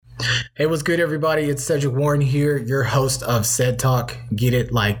Hey, what's good, everybody? It's Cedric Warren here, your host of Ced Talk. Get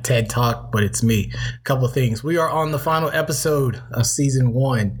it like TED Talk, but it's me. A couple of things. We are on the final episode of season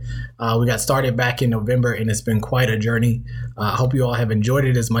 1. We got started back in November, and it's been quite a journey. I hope you all have enjoyed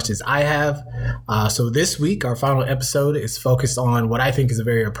it as much as I have. So this week, our final episode is focused on what I think is a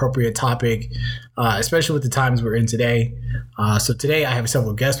very appropriate topic, especially with the times we're in today. So today, I have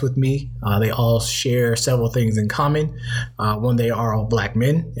several guests with me. They all share several things in common. One, they are all Black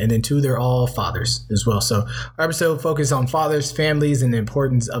men, and then two, they're all fathers as well. So our episode focuses on fathers, families, and the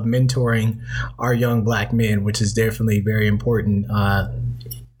importance of mentoring our young Black men, which is definitely very important,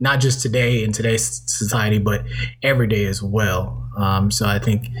 not just today in today's society, but every day as well. So I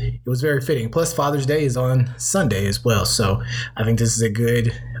think it was very fitting. Plus, Father's Day is on Sunday as well. So I think this is a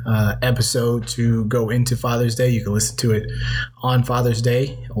good episode to go into Father's Day. You can listen to it on Father's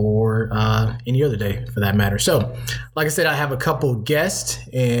Day or any other day for that matter. So, like I said, I have a couple guests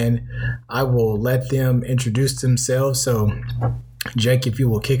and I will let them introduce themselves. So, Jake, if you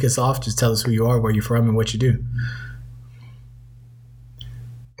will kick us off, just tell us who you are, where you're from, and what you do.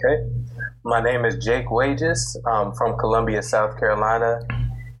 Okay. My name is Jake Wages. I'm from Columbia, South Carolina,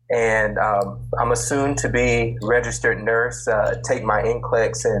 and I'm a soon-to-be registered nurse. Take my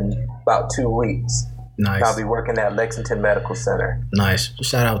NCLEX in about 2 weeks. Nice. I'll be working at Lexington Medical Center. Nice.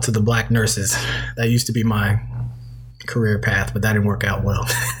 Shout out to the Black nurses. That used to be my career path, but that didn't work out well.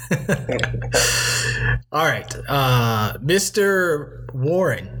 All right. Mr.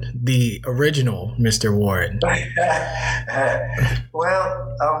 Warren, the original Mr. Warren.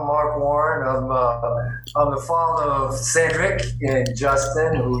 Well, I'm Mark Warren. I'm the father of Cedric and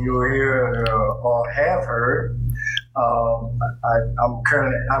Justin, who you hear or have heard. I'm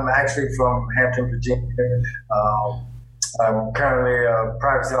actually from Hampton, Virginia. I'm currently a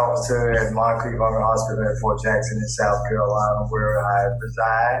privacy officer at Moncrief Army Hospital at Fort Jackson in South Carolina, where I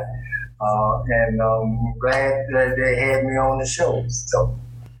reside. And I'm glad that they had me on the show. So,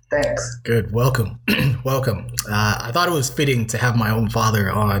 thanks. Good. Welcome. Welcome. I thought it was fitting to have my own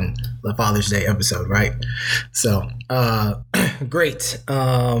father on the Father's Day episode, right? So, great.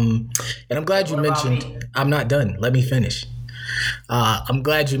 And I'm glad you mentioned, I'm not done. Let me finish. I'm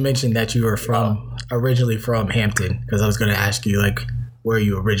glad you mentioned that you were originally from Hampton, because I was going to ask you, like, where are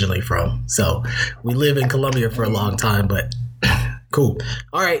you originally from? So we live in Columbia for a long time, but cool.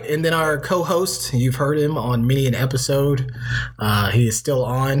 All right. And then our co-host, you've heard him on many an episode. He is still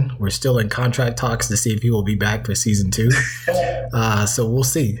on. We're still in contract talks to see if he will be back for season 2. So we'll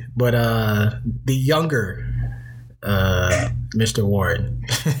see. But the younger Mr. Warren.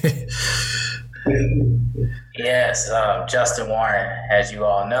 Yes, Justin Warren, as you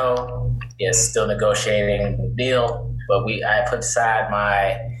all know, is still negotiating the deal, but I put aside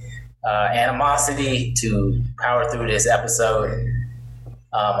my animosity to power through this episode.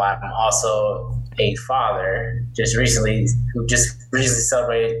 I'm also a father, who just recently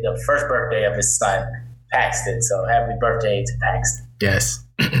celebrated the first birthday of his son, Paxton. So happy birthday to Paxton. Yes.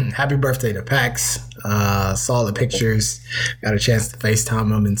 Happy birthday to Pax. Saw the pictures, got a chance to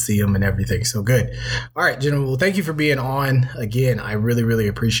FaceTime him and see him and everything. So good. All right, gentlemen. Well, thank you for being on again. I really, really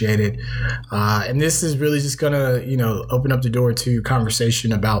appreciate it. And this is really just gonna, open up the door to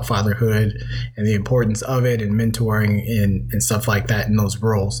conversation about fatherhood and the importance of it and mentoring and stuff like that in those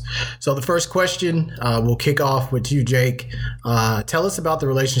roles. So the first question, we'll kick off with you, Jake. Tell us about the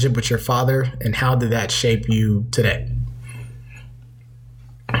relationship with your father and how did that shape you today?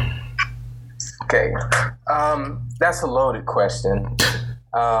 Okay, that's a loaded question.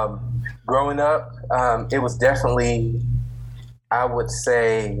 Growing up, it was definitely, I would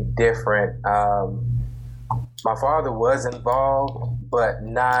say, different. My father was involved, but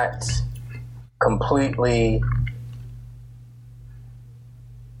not completely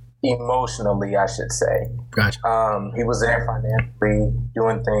emotionally, I should say. Gotcha. He was there financially,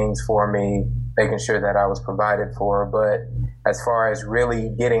 doing things for me, making sure that I was provided for. But as far as really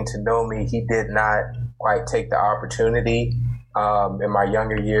getting to know me, he did not quite take the opportunity in my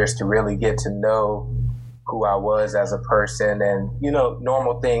younger years to really get to know who I was as a person and,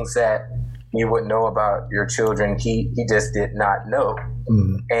 normal things that you would know about your children. He just did not know.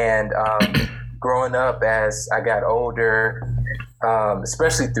 Mm-hmm. And growing up as I got older,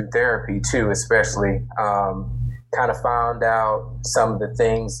 especially through therapy too, kind of found out some of the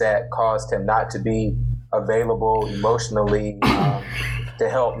things that caused him not to be available emotionally to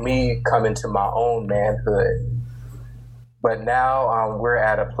help me come into my own manhood. But now we're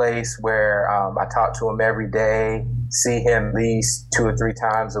at a place where I talk to him every day, see him at least 2 or 3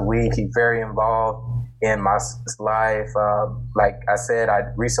 times a week. He's very involved in my life. Like I said, I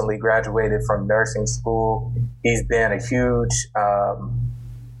recently graduated from nursing school. He's been a huge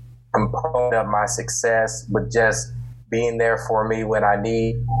component of my success with just being there for me when I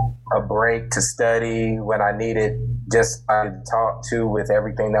need a break to study, when I needed just somebody to talk to with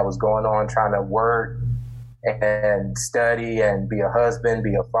everything that was going on, trying to work and study and be a husband,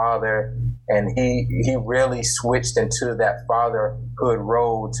 be a father. And he really switched into that fatherhood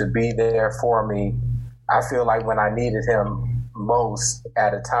role to be there for me. I feel like when I needed him most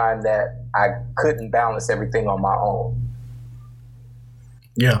at a time that I couldn't balance everything on my own.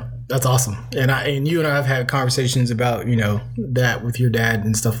 Yeah, that's awesome. And you and I have had conversations about, that with your dad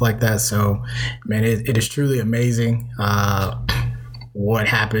and stuff like that. So, man, it is truly amazing what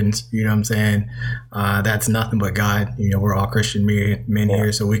happens. You know what I'm saying? That's nothing but God. We're all Christian men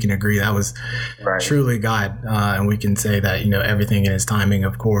here, so we can agree that was truly God. And we can say that, everything in his timing,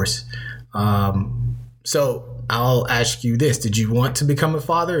 of course. So I'll ask you this. Did you want to become a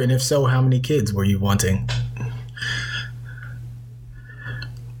father? And if so, how many kids were you wanting?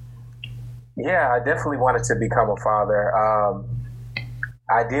 Yeah, I definitely wanted to become a father.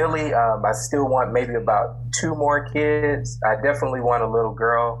 Ideally, I still want maybe about 2 more kids. I definitely want a little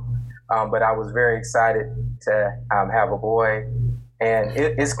girl, but I was very excited to have a boy. And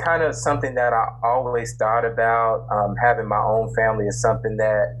it's kind of something that I always thought about. Having my own family is something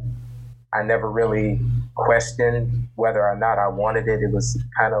that I never really questioned whether or not I wanted it. It was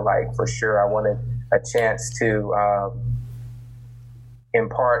kind of like, for sure, I wanted a chance to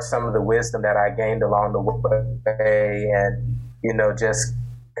impart some of the wisdom that I gained along the way and, just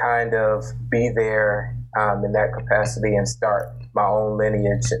kind of be there in that capacity and start my own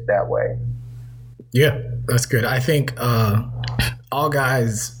lineage that way. Yeah, that's good. I think all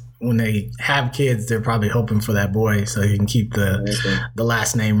guys, when they have kids, they're probably hoping for that boy so you can keep the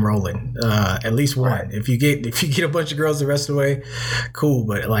last name rolling. At least one. Right. If you get a bunch of girls the rest of the way, cool.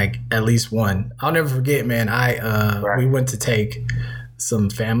 But like at least one. I'll never forget, man. We went to take some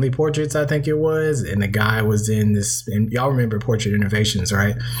family portraits, I think it was, and the guy was in this. And y'all remember Portrait Innovations,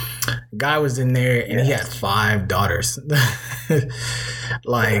 right? The guy was in there, and he had 5 daughters.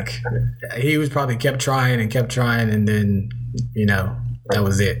 Like he was probably kept trying, and then that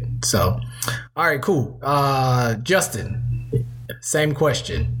was it. So, all right, cool. Justin, same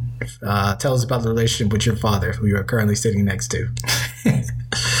question. Tell us about the relationship with your father, who you are currently sitting next to.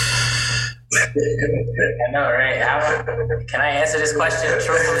 I know, right? Can I answer this question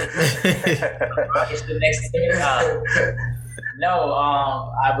truthfully? No,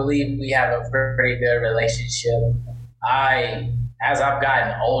 I believe we have a pretty good relationship. As I've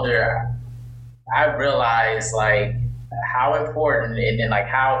gotten older, I realized like how important and then like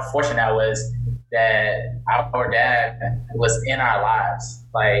how fortunate I was that our dad was in our lives.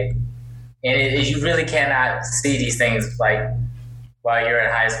 Like, and you really cannot see these things like while you're in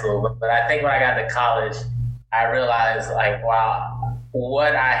high school. But I think when I got to college, I realized like, wow,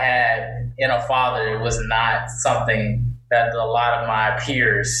 what I had in a father was not something that a lot of my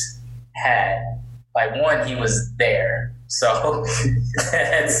peers had. Like one, he was there. So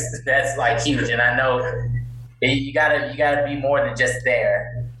that's like huge. And I know you gotta be more than just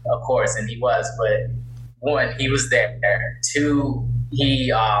there, of course, and he was, but one, he was there. 2,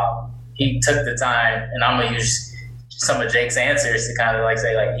 he took the time, and I'm gonna use some of Jake's answers to kind of like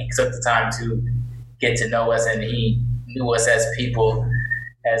say like he took the time to get to know us, and he knew us as people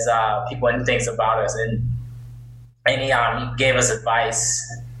and things about us, and he gave us advice.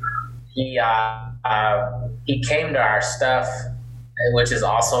 He came to our stuff, which is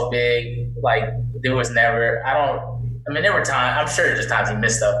also big. Like there was never, there were times, I'm sure there's times he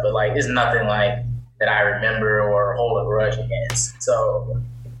missed stuff, but like it's nothing like that I remember or hold a grudge against. So,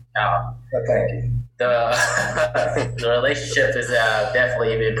 thank you. The relationship has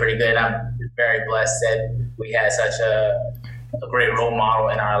definitely been pretty good. I'm very blessed that we had such a great role model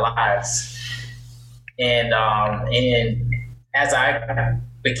in our lives. And as I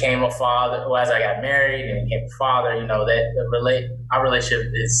became a father, as I got married and became a father, our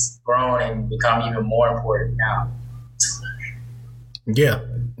relationship is grown and become even more important now. Yeah.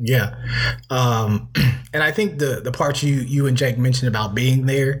 And I think the part you and Jake mentioned about being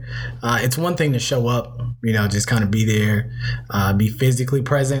there, it's one thing to show up, just kind of be there, be physically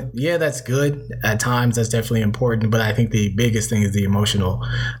present. Yeah, that's good. At times, that's definitely important. But I think the biggest thing is the emotional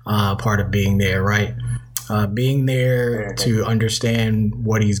part of being there, right? Being there to understand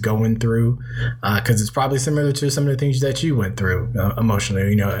what he's going through, because it's probably similar to some of the things that you went through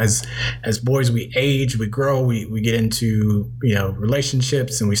emotionally. As boys, we age, we grow, we get into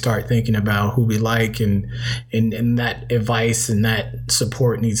relationships, and we start thinking about who we like, and that advice and that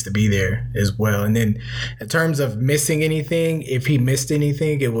support needs to be there as well. And then in terms of missing anything, if he missed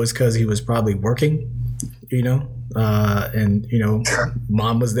anything, it was because he was probably working. and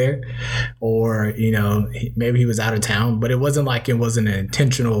mom was there, or maybe he was out of town, but it wasn't like it wasn't an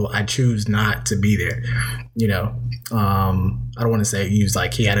intentional I choose not to be there. I don't want to say use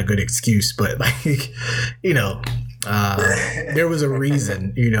like he had a good excuse, but like there was a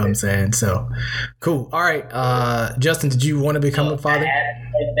reason. You know what I'm saying? So cool. All right, Justin, did you want to become a father?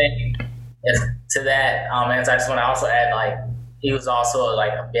 To that, and so I just want to also add, like, he was also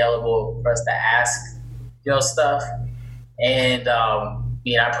like available for us to ask stuff, and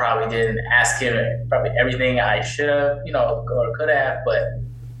I probably didn't ask him probably everything I should have or could have, but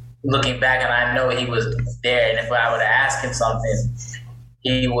looking back, and I know he was there, and if I would have asked him something,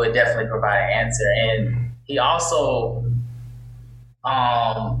 he would definitely provide an answer. And he also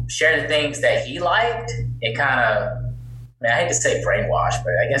shared the things that he liked and kind of, I hate to say brainwash,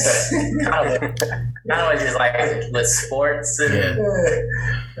 but I guess that's kind of just like with sports and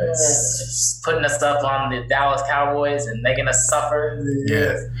putting us up on the Dallas Cowboys and making us suffer.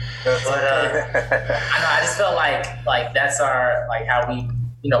 Yeah. But I just felt like that's our, like, how we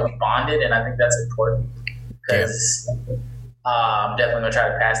bonded, and I think that's important because I'm definitely gonna try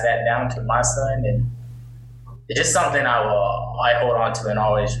to pass that down to my son, and it's just something I hold on to and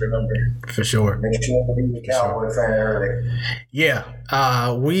always remember. For sure. Make sure to be a Cowboy fan early. Yeah.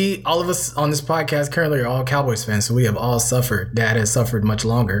 All of us on this podcast currently are all Cowboys fans, so we have all suffered. Dad has suffered much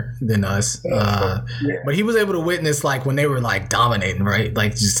longer than us. But he was able to witness like when they were like dominating, right?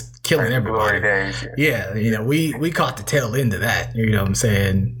 Like just killing everybody. Yeah. We caught the tail end of that. You know what I'm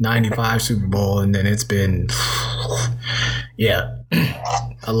saying? 95 Super Bowl, and then it's been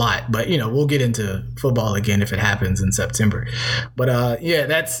a lot, but we'll get into football again if it happens in September. But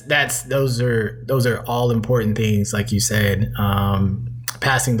those are all important things, like you said.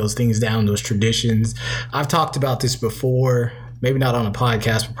 Passing those things down, those traditions. I've talked about this before, maybe not on a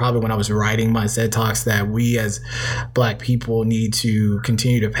podcast, but probably when I was writing my SED Talks, that we as Black people need to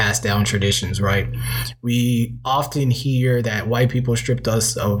continue to pass down traditions, right? We often hear that white people stripped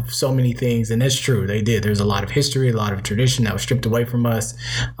us of so many things, and that's true. They did. There's a lot of history, a lot of tradition that was stripped away from us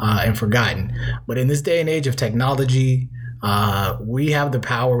and forgotten. But in this day and age of technology, we have the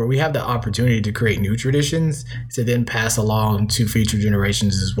power, we have the opportunity to create new traditions to then pass along to future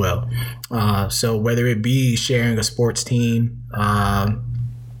generations as well. So whether it be sharing a sports team,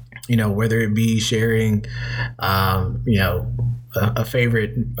 whether it be sharing, a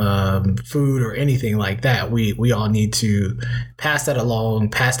favorite food or anything like that, we all need to pass that along,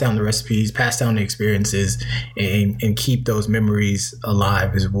 pass down the recipes, pass down the experiences, and keep those memories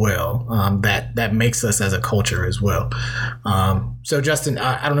alive as well. That makes us as a culture as well. So Justin,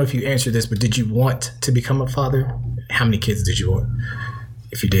 I don't know if you answered this, but did you want to become a father? How many kids did you want,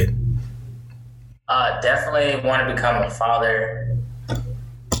 if you did? Definitely want to become a father.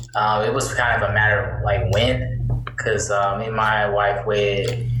 It was kind of a matter of like when. Because me and my wife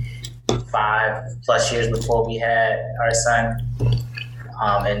waited 5+ years before we had our son.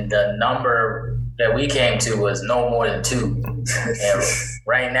 And the number that we came to was no more than 2. And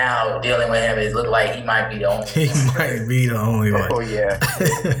right now, dealing with him, it looked like he might be the only one. He might be the only one. Oh, yeah.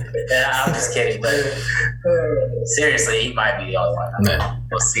 I'm just kidding. But seriously, he might be the only one. Yeah.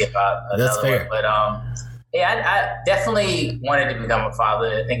 We'll see about another That's fair. one. But I definitely wanted to become a father.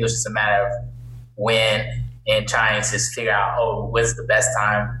 I think it was just a matter of when, and trying to figure out, when's the best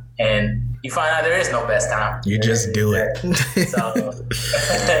time. And you find out there is no best time. You just do it. So,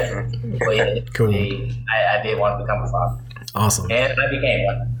 but yeah, cool. I did want to become a father. Awesome. And I became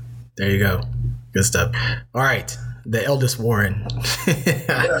one. There you go. Good stuff. All right. The eldest Warren.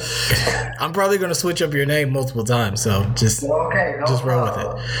 I'm probably going to switch up your name multiple times, so just roll with it.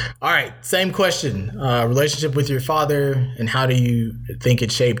 All right, same question. Relationship with your father, and how do you think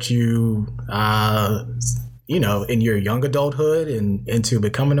it shaped you, in your young adulthood and into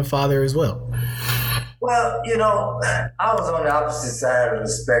becoming a father as well? Well, I was on the opposite side of the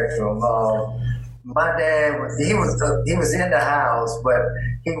spectrum. My dad, he was in the house, but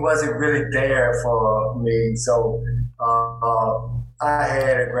he wasn't really there for me. So I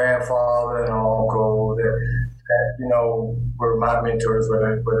had a grandfather and an uncle that were my mentors,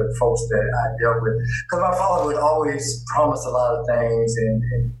 were the folks that I dealt with. Because my father would always promise a lot of things, and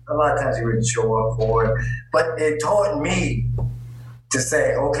a lot of times he wouldn't show up for it. But it taught me to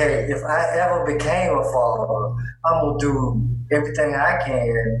say, okay, if I ever became a father, I'm going to do everything I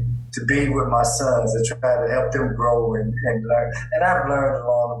can to be with my sons, to try to help them grow and learn. And I've learned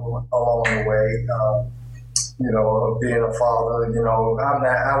along the way, of being a father.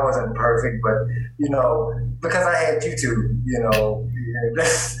 I wasn't perfect, but because I had you two,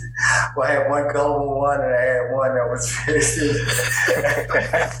 Well, I had one gullible one, and I had one that was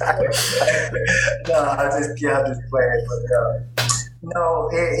no, I just playing. But no,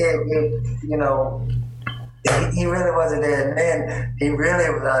 he really wasn't there. And then he really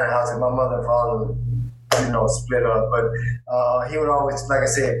was out of the house, and my mother and father, split up. But he would always, like I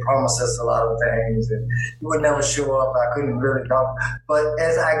said, promise us a lot of things, and he would never show up. I couldn't really talk. But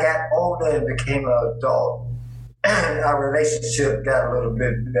as I got older and became an adult, our relationship got a little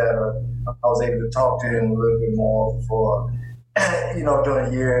bit better. I was able to talk to him a little bit more before,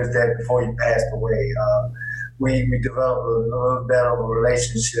 during the years before he passed away. We developed a little better of a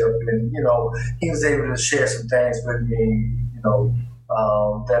relationship, and he was able to share some things with me,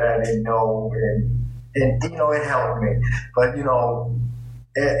 that I didn't know, and it helped me. But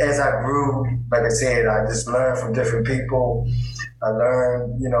as I grew, like I said, I just learned from different people. I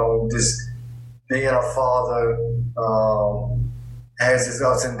learned, just being a father has its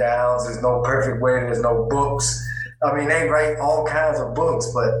ups and downs. There's no perfect way. There's no books. I mean, they write all kinds of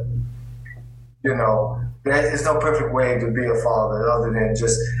books, but there's no perfect way to be a father other than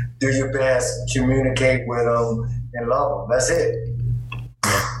just do your best, communicate with them, and love them. That's it.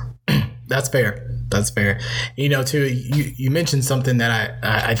 That's fair. That's fair. Too, you mentioned something that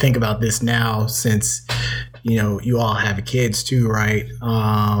I think about this now, since, you all have kids too, right?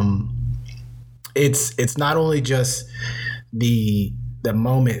 It's not only just the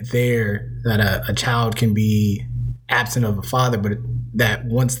moment there that a child can be absent of a father, but that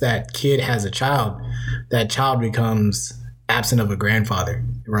once that kid has a child, that child becomes absent of a grandfather,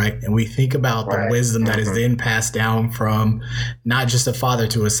 right? And we think about the wisdom that is then passed down from not just a father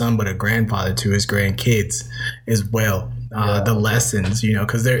to a son, but a grandfather to his grandkids as well. The lessons,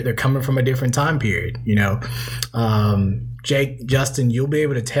 because they're coming from a different time period, Jake, Justin, you'll be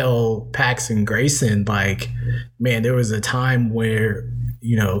able to tell Pax and Grayson, like, man, there was a time where,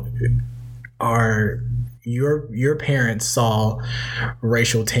 your parents saw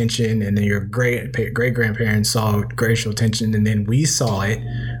racial tension, and then your great grandparents saw racial tension, and then we saw it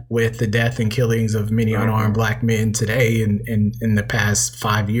with the death and killings of many unarmed black men today in the past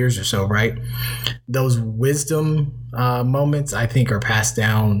 5 years or so, right? Those wisdom moments, I think, are passed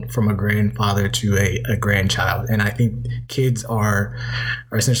down from a grandfather to a grandchild, and I think kids are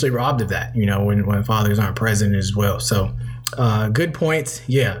essentially robbed of that, when fathers aren't present as well. So good points.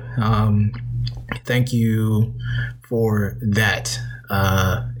 Thank you for that,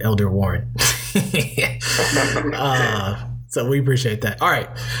 Elder Warren. So we appreciate that. All right.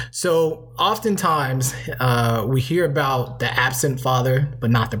 So oftentimes we hear about the absent father,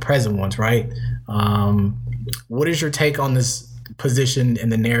 but not the present ones, right? What is your take on this position in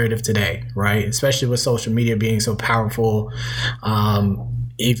the narrative today, right? Especially with social media being so powerful.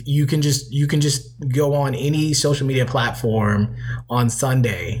 If you can just go on any social media platform on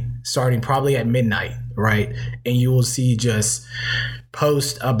Sunday, starting probably at midnight, right? And you will see just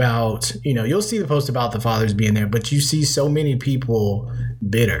post about, you'll see the post about the fathers being there, but you see so many people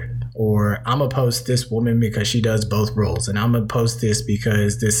bitter, or I'm gonna post this woman because she does both roles, and I'm gonna post this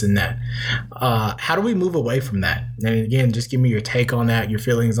because this and that. How do we move away from that? And again, just give me your take on that, your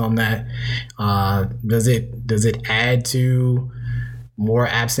feelings on that. Does it add to more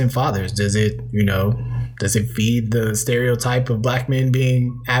absent fathers? Does it feed the stereotype of black men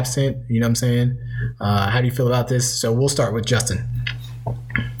being absent? You know what I'm saying? How do you feel about this? So we'll start with Justin.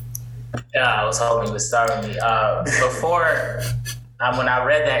 Yeah, I was hoping you would start with me. Before, when I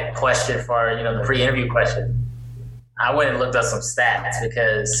read that question for, the pre-interview question, I went and looked up some stats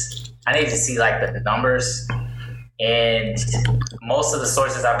because I need to see like the numbers. And most of the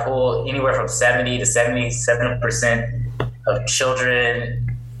sources I pulled, anywhere from 70 to 77% of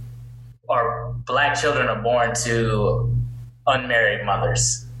children, or black children, are born to unmarried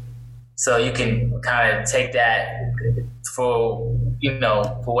mothers. So you can kind of take that for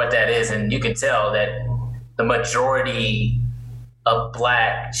what that is, and you can tell that the majority of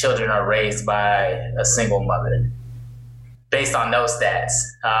black children are raised by a single mother, based on those stats.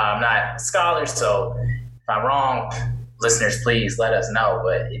 I'm not a scholar, so if I'm wrong, listeners, please let us know.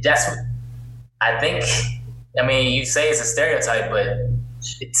 But that's, I think, you say it's a stereotype, but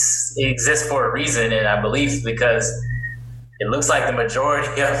it exists for a reason, and I believe because it looks like the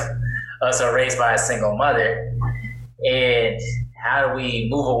majority of us are raised by a single mother. And how do we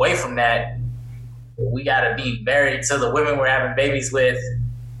move away from that? We got to be married to the women we're having babies with,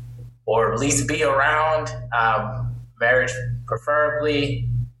 or at least be around. Marriage preferably,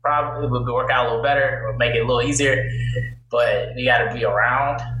 probably would work out a little better or make it a little easier, but we got to be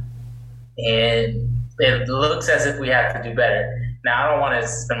around. And it looks as if we have to do better. Now, I don't want to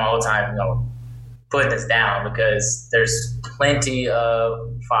spend my whole time, putting this down, because there's plenty of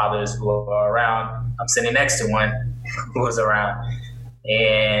fathers who are around. I'm sitting next to one who was around,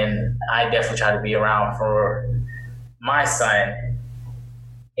 and I definitely try to be around for my son.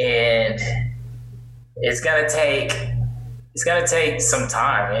 And it's gonna take some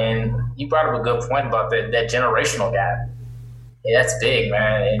time. And you brought up a good point about that generational gap. Yeah, that's big,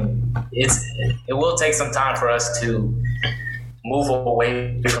 man, and it will take some time for us to move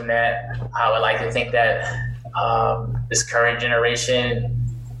away from that. I would like to think that this current generation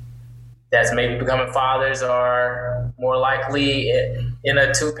that's maybe becoming fathers are more likely in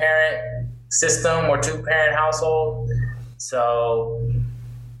a two-parent system or two-parent household. So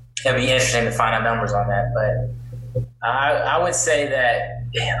it'll be interesting to find out numbers on that. But I would say that,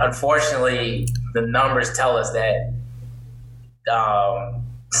 unfortunately, the numbers tell us that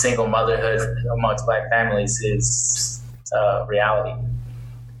single motherhood amongst Black families is reality.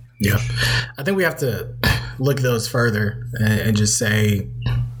 Yeah, I think we have to look at those further and just say,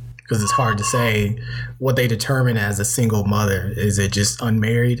 because it's hard to say what they determine as a single mother. Is it just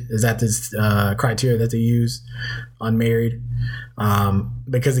unmarried? Is that this criteria that they use? Unmarried?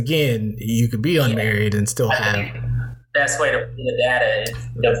 Because again, you could be unmarried and still have. Best way to pull the data is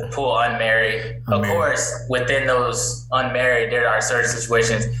to pull unmarried. Of course, within those unmarried, there are certain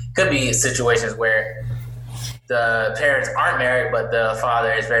situations. Could be situations where the parents aren't married, but the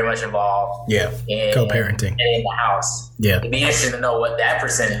father is very much involved. Yeah, co-parenting in the house. Yeah, it'd be interesting to know what that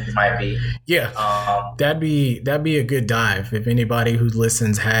percentage might be. Yeah, that'd be a good dive. If anybody who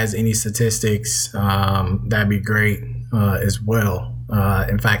listens has any statistics, that'd be great as well.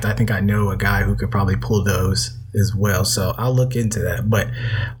 In fact, I think I know a guy who could probably pull those as well. So I'll look into that. But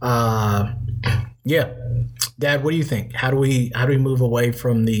yeah, Dad, what do you think? How do we move away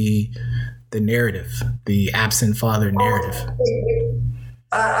from the narrative, the absent father narrative?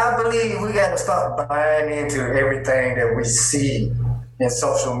 I believe we got to stop buying into everything that we see in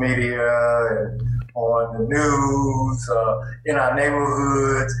social media and on the news, in our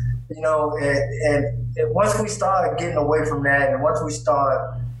neighborhoods, and once we start getting away from that, and once we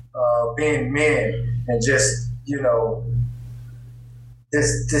start being men and just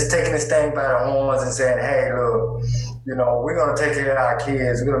taking this thing by the horns and saying, hey, look, we're going to take care of our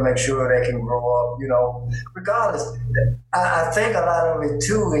kids. We're going to make sure they can grow up, regardless. I think a lot of it,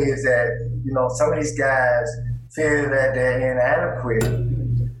 too, is that, some of these guys feel that they're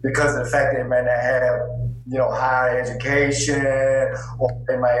inadequate because of the fact that they may not have, higher education, or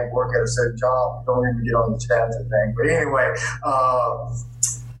they might work at a certain job. Don't even get on the chapter thing. But anyway,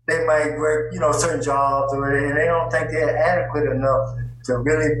 they might work, certain jobs, and they don't think they're adequate enough to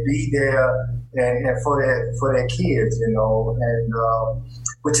really be there and for their kids, and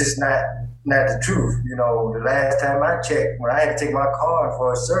which is not the truth. The last time I checked, when I had to take my car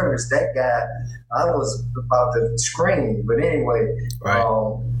for a service, that guy, I was about to scream. But anyway, right.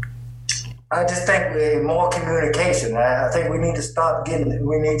 I just think more communication. I think we need to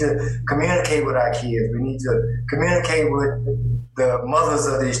we need to communicate with our kids. We need to communicate with the mothers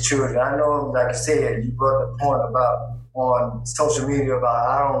of these children. I know, like you said, you brought the point about on social media about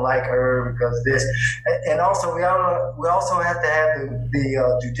I don't like her because of this. And also we also have to have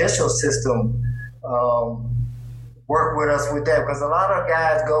the judicial system work with us with that, because a lot of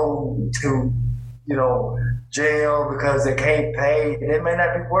guys go to jail because they can't pay. They may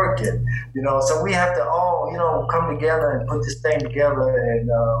not be working, so we have to all, come together and put this thing together, and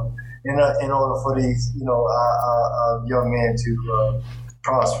in order for these, our young men to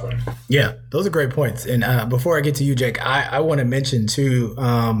prosper. Yeah, those are great points. And before I get to you, Jake, I want to mention too,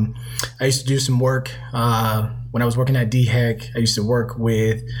 I used to do some work when I was working at DHEC. I used to work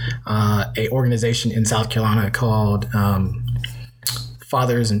with a organization in South Carolina called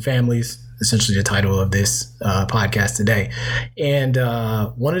Fathers and Families, essentially the title of this podcast today. And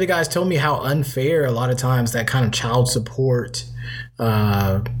one of the guys told me how unfair a lot of times that kind of child support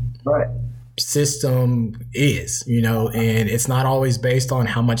system is, and it's not always based on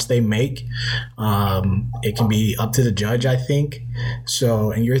how much they make. It can be up to the judge, I think.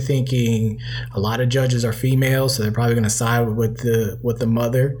 So, and you're thinking a lot of judges are female, so they're probably going to side with the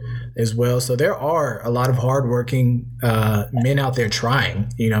mother as well. So there are a lot of hardworking men out there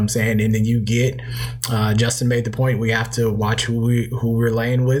trying, you know what I'm saying? And then you get, Justin made the point, we have to watch who we're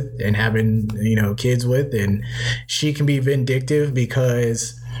laying with and having, kids with. And she can be vindictive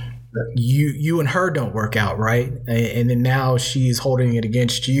because you and her don't work out, right? And then now she's holding it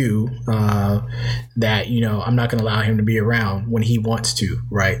against you that, I'm not going to allow him to be around when he wants to,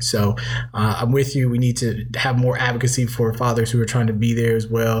 right? So I'm with you. We need to have more advocacy for fathers who are trying to be there as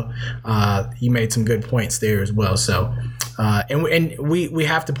well. You made some good points there as well. So And we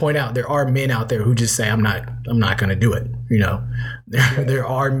have to point out there are men out there who just say I'm not going to do it. You know, there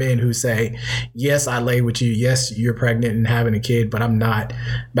are men who say, yes, I lay with you. Yes, you're pregnant and having a kid, but I'm not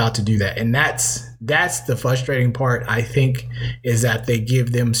about to do that. And that's the frustrating part, I think, is that they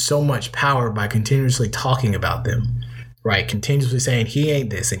give them so much power by continuously talking about them. Right, continuously saying he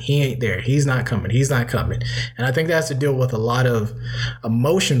ain't this and he ain't there. He's not coming. He's not coming. And I think that has to deal with a lot of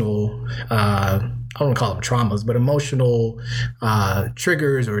emotional, I don't want to call them traumas, but emotional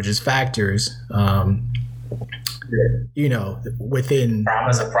triggers or just factors. You know, within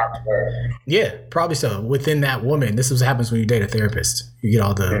trauma's a proper word. Yeah, probably so. Within that woman, this is what happens when you date a therapist. You get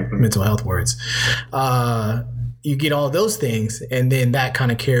all the mental health words. You get all those things, and then that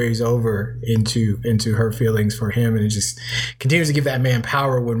kind of carries over into her feelings for him, and it just continues to give that man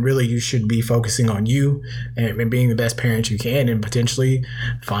power when really you should be focusing on you and being the best parent you can, and potentially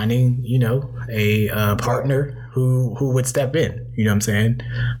finding, you know, a partner who would step in. You know what I'm saying?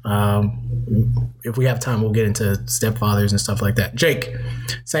 If we have time, we'll get into stepfathers and stuff like that. Jake,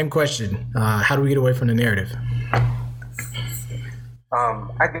 same question. How do we get away from the narrative?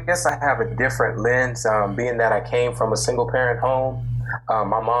 I guess I have a different lens, being that I came from a single parent home.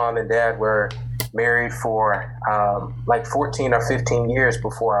 My mom and dad were married for like 14 or 15 years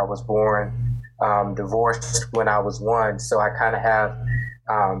before I was born, divorced when I was 1. So I kind of have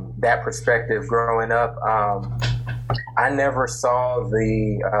that perspective growing up. I never saw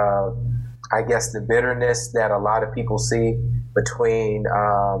I guess the bitterness that a lot of people see between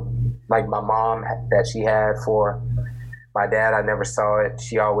like my mom that she had for my dad. I never saw it.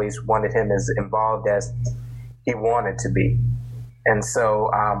 She always wanted him as involved as he wanted to be. And so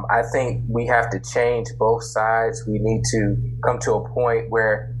I think we have to change both sides. We need to come to a point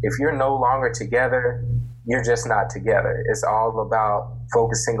where if you're no longer together, you're just not together. It's all about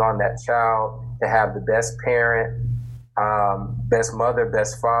focusing on that child, to have the best parent, best mother,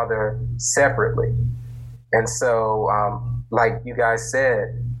 best father separately. And so, like you guys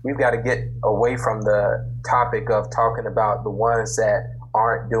said, we've got to get away from the topic of talking about the ones that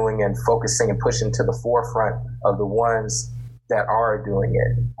aren't doing and focusing and pushing to the forefront of the ones that are doing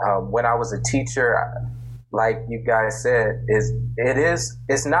it. When I was a teacher, like you guys said,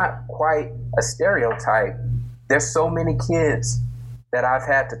 it's not quite a stereotype. There's so many kids that I've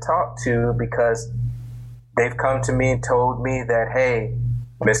had to talk to because they've come to me and told me that, hey,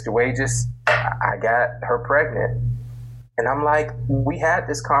 Mr. Wages, I got her pregnant. And I'm like, we had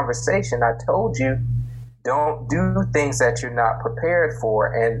this conversation. I told you, don't do things that you're not prepared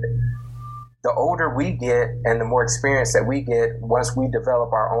for. And the older we get and the more experience that we get, once we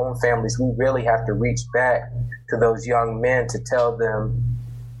develop our own families, we really have to reach back to those young men to tell them,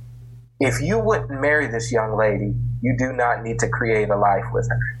 if you wouldn't marry this young lady, you do not need to create a life with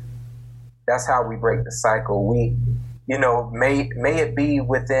her. That's how we break the cycle. We, you know, may it be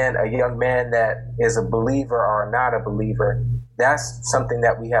within a young man that is a believer or not a believer. That's something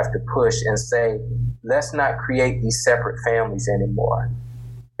that we have to push and say, let's not create these separate families anymore.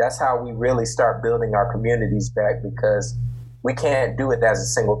 That's how we really start building our communities back, because we can't do it as a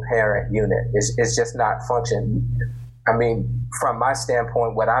single parent unit. It's just not functioning. I mean, from my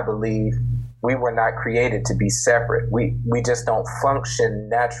standpoint, what I believe, we were not created to be separate. We just don't function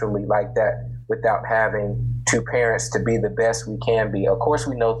naturally like that without having two parents to be the best we can be. Of course,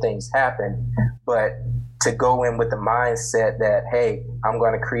 we know things happen, but to go in with the mindset that, hey, I'm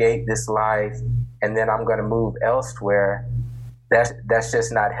going to create this life and then I'm going to move elsewhere, that's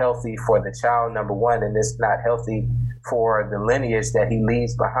just not healthy for the child, number one, and it's not healthy for the lineage that he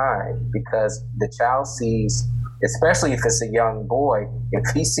leaves behind, because the child sees, especially if it's a young boy,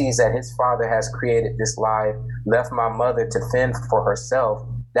 if he sees that his father has created this life, left my mother to fend for herself,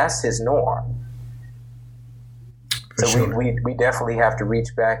 that's his norm. So sure. we definitely have to reach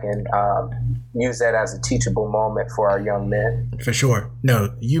back and use that as a teachable moment for our young men. For sure.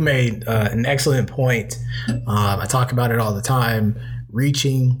 No, you made an excellent point. I talk about it all the time,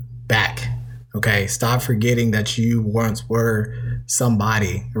 reaching back. Okay, stop forgetting that you once were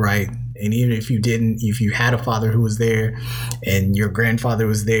somebody, right? And even if you didn't, if you had a father who was there and your grandfather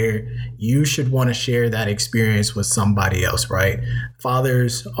was there, you should want to share that experience with somebody else, right?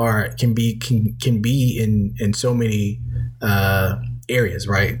 Fathers can be in so many areas,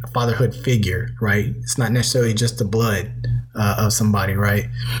 right? A fatherhood figure, right? It's not necessarily just the blood of somebody, right?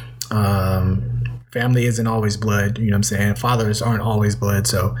 Family isn't always blood, you know what I'm saying? Fathers aren't always blood.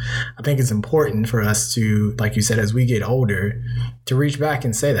 So I think it's important for us to, like you said, as we get older, to reach back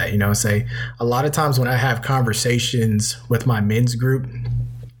and say that, say a lot of times when I have conversations with my men's group,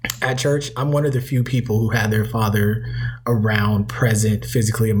 at church, I'm one of the few people who had their father around, present,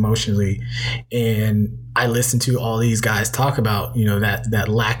 physically, emotionally, and I listen to all these guys talk about, that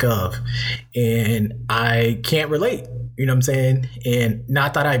lack of, and I can't relate. You know what I'm saying? And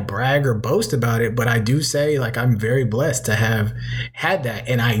not that I brag or boast about it, but I do say, like, I'm very blessed to have had that.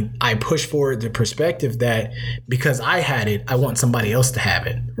 And I push forward the perspective that because I had it, I want somebody else to have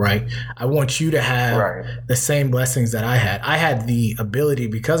it, right? I want you to have the same blessings that I had. I had the ability,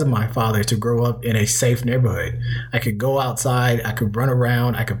 because of my father, to grow up in a safe neighborhood. I could go outside, I could run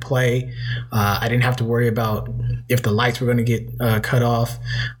around, I could play. I didn't have to worry about if the lights were going to get cut off.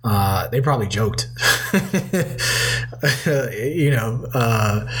 They probably joked.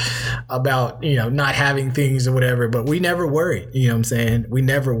 About, not having things or whatever, but we never worried, you know what I'm saying? We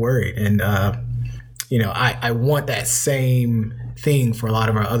never worried. And, I want that same thing for a lot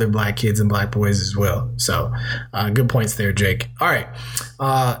of our other black kids and black boys as well. So, good points there, Jake. All right.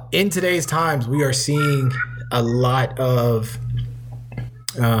 In today's times, we are seeing a lot of,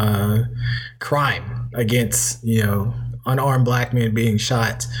 crime against, unarmed black men being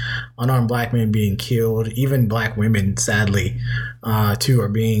shot, unarmed black men being killed, even black women, sadly, too, are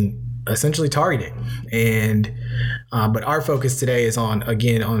being essentially targeted. And but our focus today is on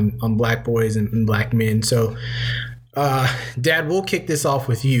black boys and black men. So, Dad, we'll kick this off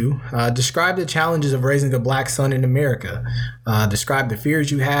with you. Describe the challenges of raising a black son in America. Describe the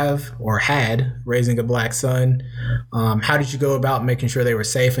fears you have or had raising a black son. How did you go about making sure they were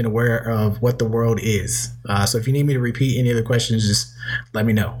safe and aware of what the world is? So if you need me to repeat any of the questions, just let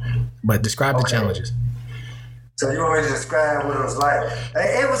me know. But describe the challenges. So you want me to describe what it was like?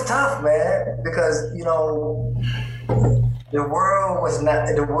 It was tough, man, because, the world is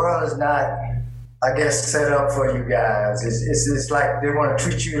not, I guess, set up for you guys. It's like they want to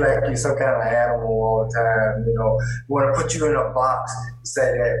treat you like you're some kind of animal all the time. They want to put you in a box and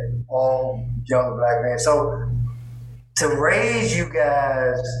say that all young black men. So to raise you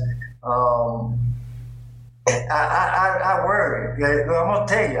guys, I worried. I'm gonna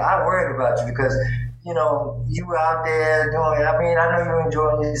tell you, I worried about you because you out there doing. I mean, I know you're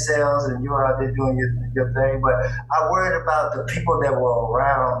enjoying yourselves and you're out there doing your thing, but I worried about the people that were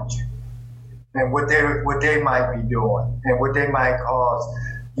around you. And what they might be doing, and what they might cause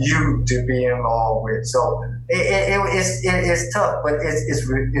you to be involved with. So it's tough, but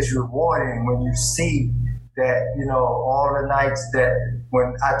it's rewarding when you see that all the nights that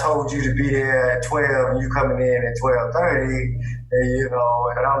when I told you to be there at 12 and you coming in at 12:30,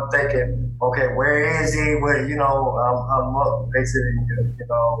 and I'm thinking, okay, where is he? Where I'm up basically,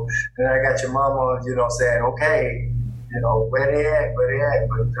 and I got your mama, saying, okay, where they at,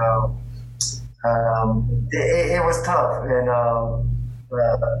 but. It was tough, and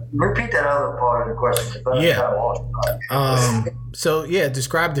repeat that other part of the question. So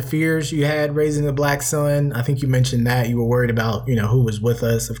describe the fears you had raising a black son. I think you mentioned that you were worried about, who was with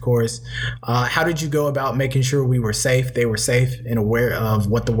us, of course. How did you go about making sure we were safe, they were safe, and aware of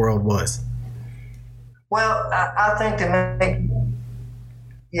what the world was? Well, I think to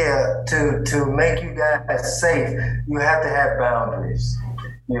make you guys safe, you have to have boundaries.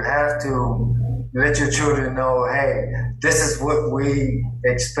 You have to let your children know, hey, this is what we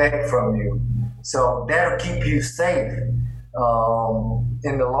expect from you. So that'll keep you safe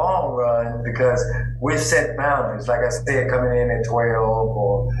in the long run because we've set boundaries. Like I said, coming in at 12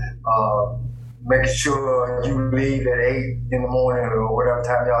 or making sure you leave at 8 in the morning or whatever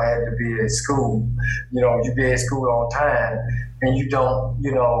time y'all had to be at school. You be at school on time and you don't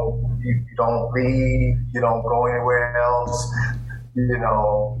leave, you don't go anywhere else.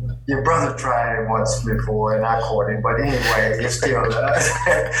 Your brother tried it once before and I caught him, but anyway, it still does.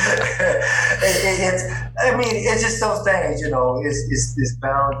 It's just those things, it's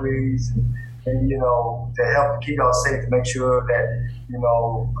boundaries and to help keep y'all safe, to make sure that,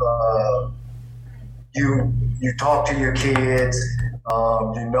 you talk to your kids,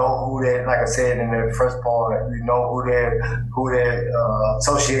 who they, like I said in the first part, who they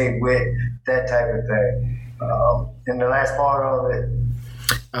associate with, that type of thing. In the last part of it,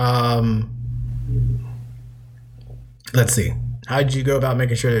 let's see. How did you go about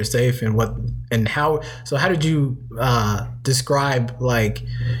making sure they're safe, and how did you describe like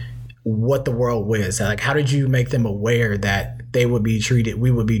what the world was? Like, how did you make them aware that we would be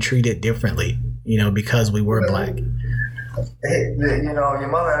treated differently, because we were black? Your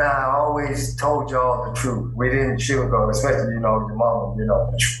mother and I always told y'all the truth. We didn't sugarcoat, especially, your mama,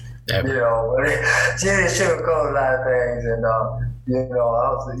 she didn't sugarcoat a lot of things, and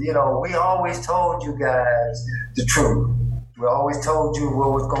we always told you guys the truth. We always told you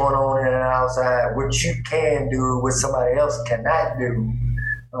what was going on in and outside, what you can do, what somebody else cannot do.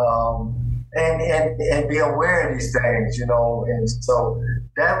 and be aware of these things, you know. And so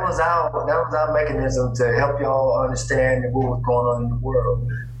that was our mechanism to help y'all understand what was going on in the world.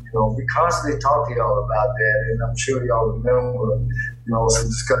 You know, we constantly talk to y'all about that, and I'm sure y'all remember, you know, some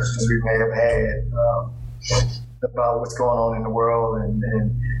discussions we may have had about what's going on in the world, and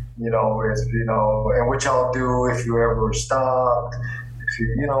you know, and what y'all do if you ever stopped, if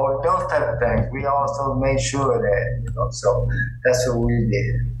you know, those type of things. We also made sure of that, you know. So that's what we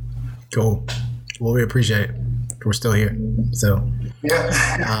did. Cool. Well, we appreciate it. We're still here, so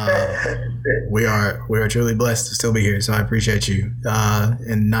yeah. we are truly blessed to still be here. So I appreciate you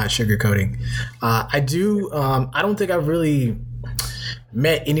and not sugarcoating. I don't think I've really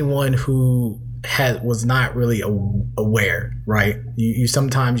met anyone who was not really aware, right? You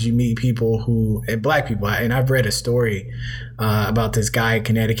sometimes you meet people who, and black people, and I've read a story about this guy,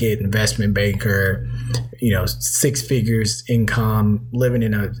 Connecticut investment banker, you know, 6 figures income, living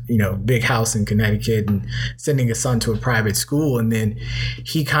in a, you know, big house in Connecticut and sending his son to a private school. And then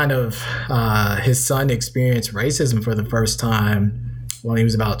he kind of, his son experienced racism for the first time when he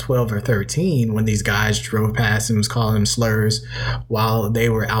was about 12 or 13, when these guys drove past and was calling him slurs while they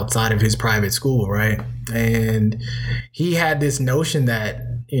were outside of his private school, right? And he had this notion that,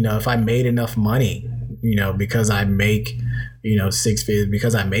 you know, if I made enough money, you know, because I make, you know, 6 figures,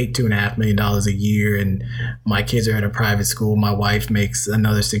 because I make $2.5 million a year and my kids are at a private school, my wife makes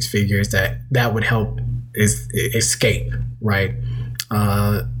another 6 figures, that would help escape, right?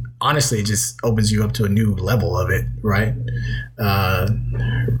 Honestly, it just opens you up to a new level of it, right?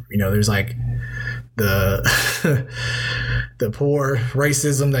 You know, there's like the the poor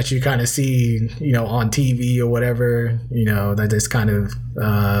racism that you kind of see, you know, on TV or whatever, you know, that is kind of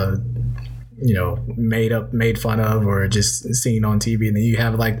you know, made fun of or just seen on TV. And then you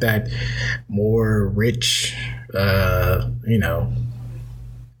have like that more rich, you know,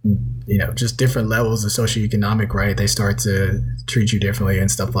 just different levels of socioeconomic, right? They start to treat you differently and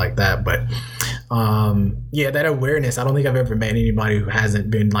stuff like that. But yeah, that awareness, I don't think I've ever met anybody who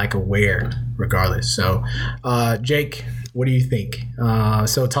hasn't been like aware regardless. So Jake, what do you think?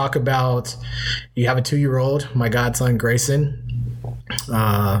 So talk about, you have a 2-year-old, my godson Grayson.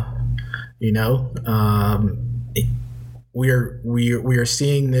 You know, we are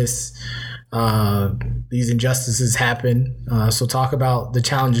seeing this, these injustices happen. So talk about the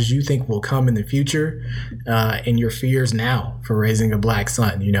challenges you think will come in the future, and your fears now for raising a black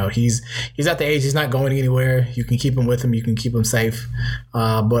son. You know, he's at the age, he's not going anywhere. You can keep him with him. You can keep him safe.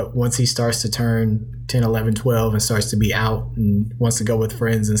 But once he starts to turn 10, 11, 12 and starts to be out and wants to go with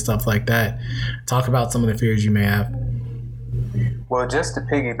friends and stuff like that, talk about some of the fears you may have. Well, just to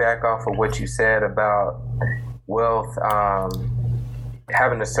piggyback off of what you said about wealth,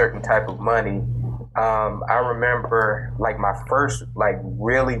 having a certain type of money, I remember like my first like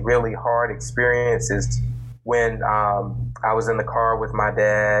really, really hard experiences when I was in the car with my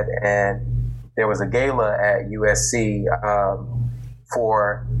dad and there was a gala at USC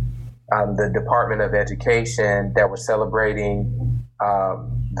for the Department of Education that was celebrating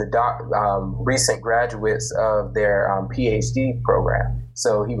the recent graduates of their PhD program.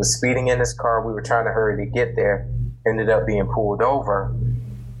 So he was speeding in his car. We were trying to hurry to get there. Ended up being pulled over.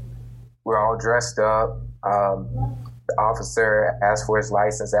 We're all dressed up. The officer asked for his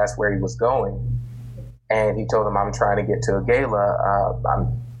license, asked where he was going. And he told him, I'm trying to get to a gala.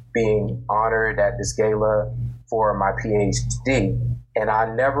 I'm being honored at this gala for my PhD. And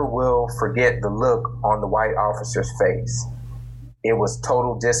I never will forget the look on the white officer's face. It was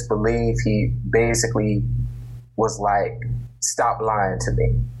total disbelief. He basically was like, stop lying to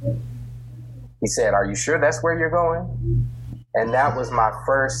me. He said, are you sure that's where you're going? And that was my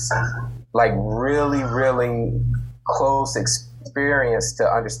first, like, really, really close experience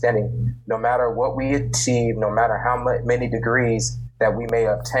to understanding no matter what we achieve, no matter how many degrees that we may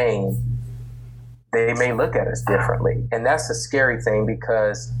obtain, they may look at us differently. And that's a scary thing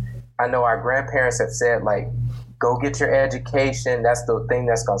because I know our grandparents have said, like, go get your education. That's the thing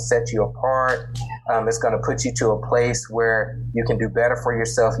that's going to set you apart. It's going to put you to a place where you can do better for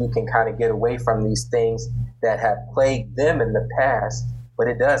yourself. You can kind of get away from these things that have plagued them in the past, but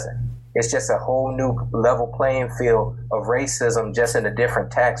it doesn't. It's just a whole new level playing field of racism, just in a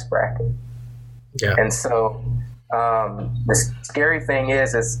different tax bracket. Yeah. And so the scary thing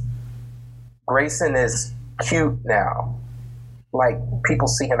is Grayson is cute now. Like, people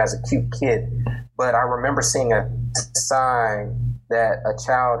see him as a cute kid, but I remember seeing a sign that a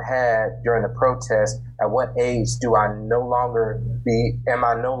child had during the protest. At what age am I no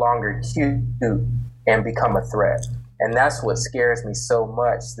longer cute and become a threat? And that's what scares me so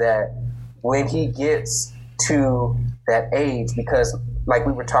much, that when he gets to that age, because like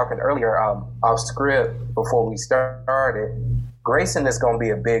we were talking earlier off script before we started, Grayson is going to be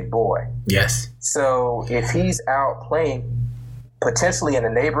a big boy. Yes. So if he's out playing potentially in a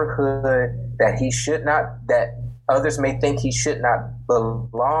neighborhood that he should not, that others may think he should not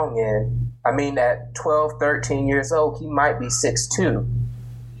belong in, I mean, at 12, 13 years old, he might be 6'2".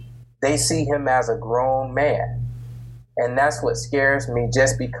 They see him as a grown man. And that's what scares me,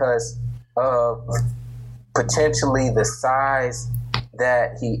 just because of potentially the size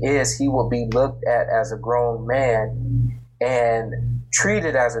that he is. He will be looked at as a grown man and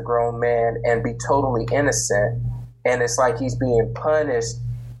treated as a grown man and be totally innocent. And it's like he's being punished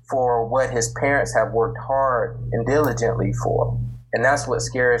for what his parents have worked hard and diligently for. And that's what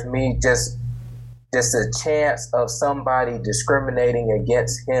scares me, just a chance of somebody discriminating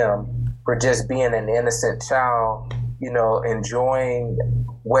against him for just being an innocent child, you know, enjoying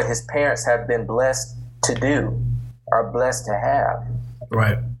what his parents have been blessed to do, are blessed to have.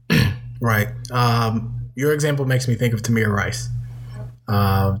 Right. Right. Your example makes me think of Tamir Rice.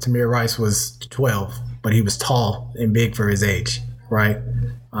 Tamir Rice was 12, but he was tall and big for his age, right?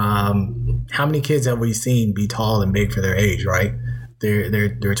 How many kids have we seen be tall and big for their age, right?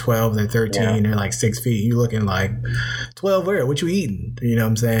 They're 12, they're 13, yeah. They're like 6 feet. You looking like 12 where? What you eating? You know what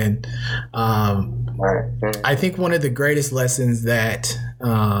I'm saying? I think one of the greatest lessons that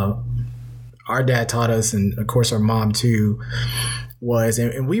our dad taught us, and of course our mom too, was,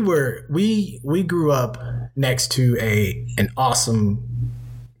 and we grew up next to an awesome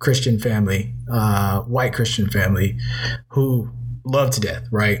Christian family, white Christian family, who loved to death,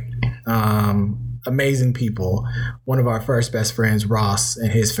 right? Amazing people. One of our first best friends, Ross,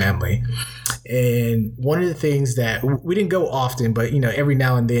 and his family. And one of the things that we didn't go often, but, you know, every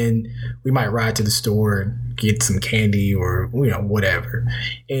now and then we might ride to the store and get some candy or, you know, whatever.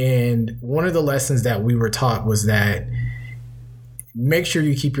 And one of the lessons that we were taught was that make sure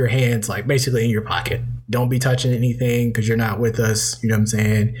you keep your hands like basically in your pocket. Don't be touching anything because you're not with us. You know what I'm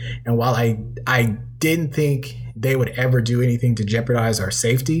saying? And while I didn't think they would ever do anything to jeopardize our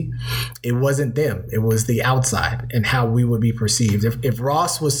safety, it wasn't them. It was the outside and how we would be perceived. If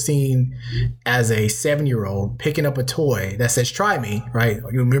Ross was seen as a 7-year-old picking up a toy that says, try me, right?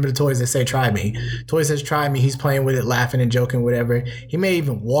 You remember the toys that say, try me. Toy says, try me. He's playing with it, laughing and joking, whatever. He may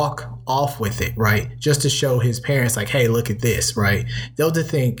even walk off with it, right? Just to show his parents like, hey, look at this, right? They'll just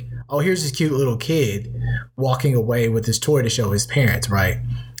think, oh, here's this cute little kid walking away with his toy to show his parents, right?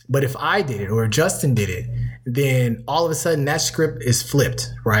 But if I did it or Justin did it, then all of a sudden that script is flipped,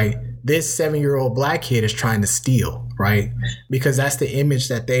 right? This 7-year-old black kid is trying to steal, right? Because that's the image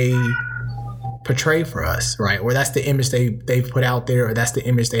that they portray for us, right? Or that's the image they've put out there, or that's the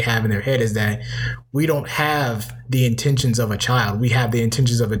image they have in their head, is that we don't have the intentions of a child. We have the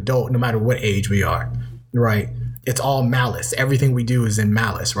intentions of adult, no matter what age we are, right? It's all malice. Everything we do is in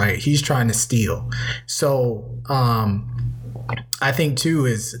malice, right? He's trying to steal. So, I think too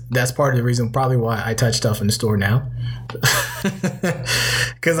that's part of the reason probably why I touch stuff in the store now,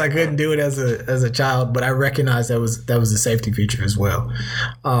 because I couldn't do it as a child, but I recognize that was a safety feature as well.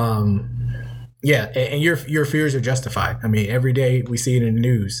 Yeah, and your fears are justified. I mean, every day we see it in the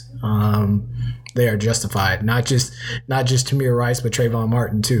news. They are justified. Not just Tamir Rice, but Trayvon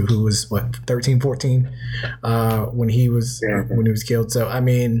Martin too, who was 13, 14 when he was killed. So I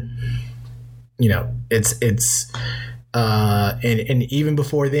mean, you know, it's and even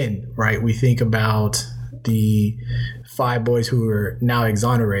before then, right? We think about the 5 boys who are now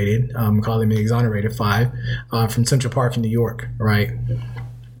exonerated. Call them the exonerated 5 from Central Park in New York, right?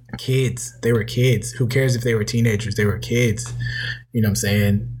 Kids. They were kids. Who cares if they were teenagers? They were kids. You know what I'm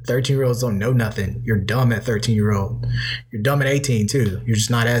saying? 13-year-olds don't know nothing. You're dumb at 13-year-old. You're dumb at 18 too. You're just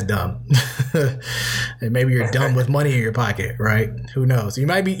not as dumb. And maybe you're dumb with money in your pocket, right? Who knows? You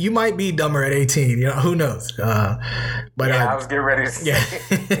might be dumber at 18. You know, who knows? But I was getting ready to say.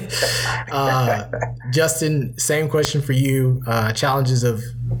 Yeah. Justin, same question for you. Challenges of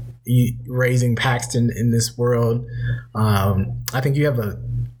raising Paxton in this world. I think you have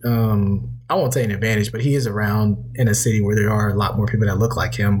I won't say an advantage, but he is around in a city where there are a lot more people that look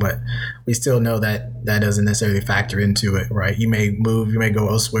like him, but we still know that doesn't necessarily factor into it, right? You may move, you may go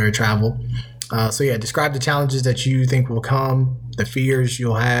elsewhere, travel. So yeah, describe the challenges that you think will come, the fears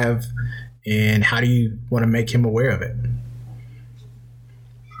you'll have, and how do you want to make him aware of it?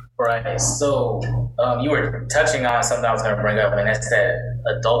 Right. So you were touching on something I was going to bring up, and that's that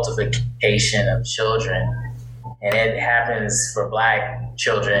adultification of children. And it happens for Black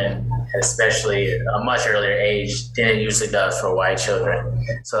children, especially at a much earlier age than it usually does for white children.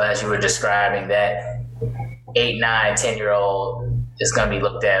 So as you were describing, that 8, 9, 10-year-old is going to be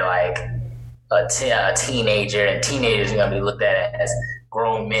looked at like a teenager, and teenagers are going to be looked at as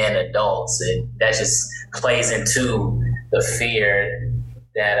grown men, adults, and that just plays into the fear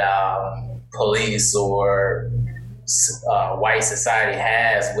that police or white society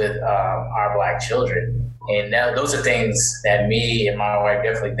has with our Black children. And now those are things that me and my wife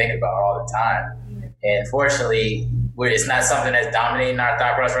definitely think about all the time. And fortunately, it's not something that's dominating our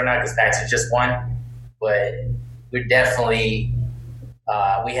thought process right now because PAX is just one, but we're definitely,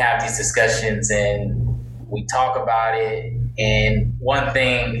 we have these discussions and we talk about it. And one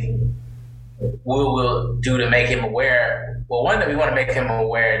thing we'll do to make him aware, well, one thing we want to make him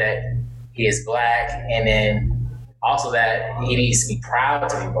aware that he is Black, and then also that he needs to be proud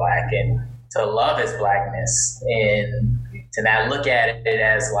to be Black and to love his Blackness and to not look at it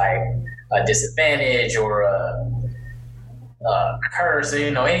as like a disadvantage or a curse or,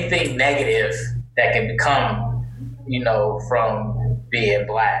 anything negative that can become, from being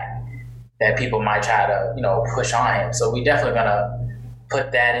Black that people might try to, push on him. So we definitely gonna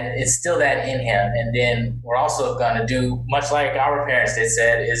put that in, instill that in him. And then we're also gonna do, much like our parents they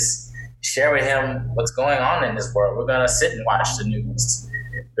said, is share with him what's going on in this world. We're gonna sit and watch the news.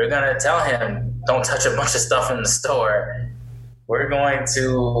 We're gonna tell him, don't touch a bunch of stuff in the store. We're going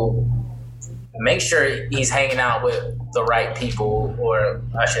to make sure he's hanging out with the right people, or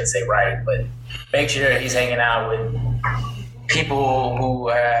I shouldn't say right, but make sure he's hanging out with people who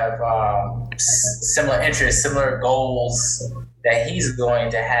have similar interests, similar goals that he's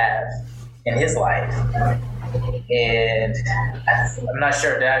going to have in his life. And I'm not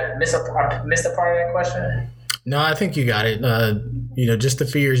sure, did I miss a part of that question? No, I think you got it. Just the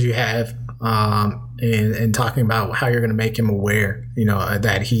fears you have, and talking about how you're going to make him aware,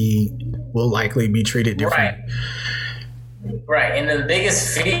 that he will likely be treated different. Right. And the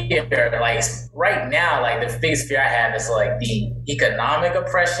biggest fear, like right now, like the biggest fear I have is like the economic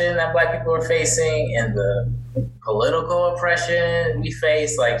oppression that Black people are facing and the political oppression we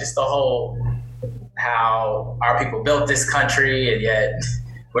face, like just the whole, how our people built this country and yet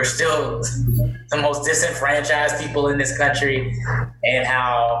we're still the most disenfranchised people in this country, and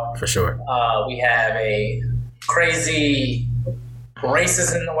how for sure we have a crazy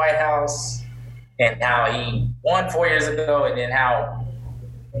racist in the White House, and how he won 4 years ago, and then how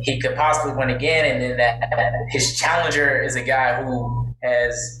he could possibly win again, and then that his challenger is a guy who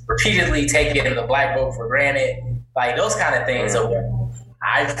has repeatedly taken the Black vote for granted, like those kind of things. So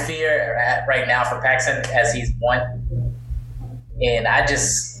I fear right now for Paxton as he's won, and I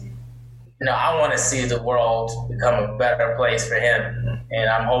just, I want to see the world become a better place for him, and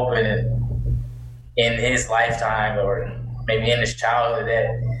I'm hoping in his lifetime or maybe in his childhood that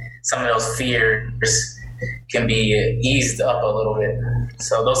some of those fears can be eased up a little bit.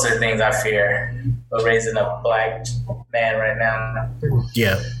 So those are the things I fear of raising a Black man right now.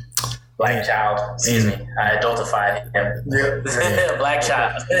 Yeah. Black child. Excuse me. I adultified him. Yeah. Black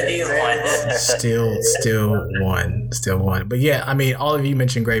child. He's one. Still one. But yeah, I mean, all of you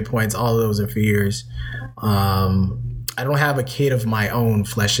mentioned great points. All of those are fears. I don't have a kid of my own,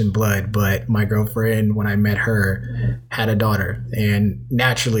 flesh and blood, but my girlfriend, when I met her, had a daughter. And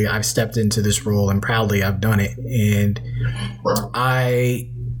naturally, I've stepped into this role, and proudly I've done it. And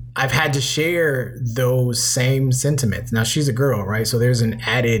I've had to share those same sentiments. Now, she's a girl, right? So there's an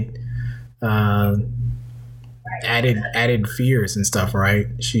added fears and stuff, right?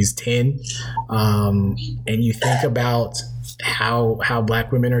 She's 10. And you think about how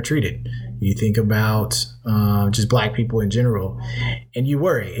Black women are treated. You think about just Black people in general, and you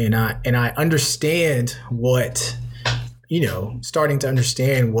worry. And I understand what, starting to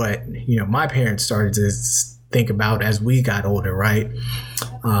understand what, my parents started to think about as we got older, right?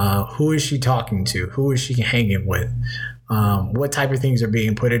 Who is she talking to? Who is she hanging with? What type of things are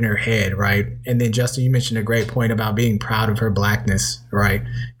being put in her head, right? And then, Justin, you mentioned a great point about being proud of her Blackness, right?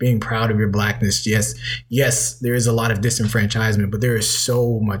 Being proud of your Blackness. Yes, there is a lot of disenfranchisement, but there is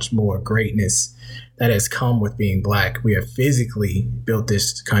so much more greatness that has come with being Black. We have physically built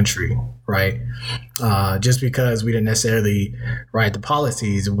this country, right? Just because we didn't necessarily write the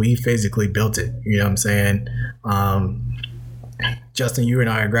policies, we physically built it. You know what I'm saying? Justin, you and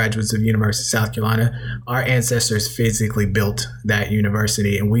I are graduates of the University of South Carolina. Our ancestors physically built that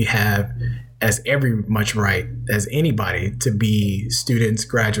university, and we have as every much right as anybody to be students,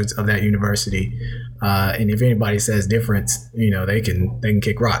 graduates of that university. And if anybody says different, they can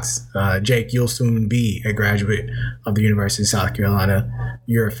kick rocks. Jake, you'll soon be a graduate of the University of South Carolina.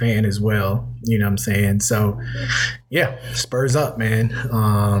 You're a fan as well. You know what I'm saying? So yeah, Spurs up, man.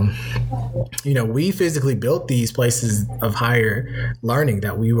 We physically built these places of higher learning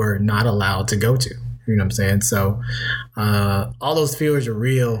that we were not allowed to go to. You know what I'm saying? So all those fears are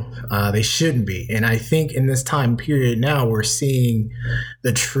real. They shouldn't be. And I think in this time period now, we're seeing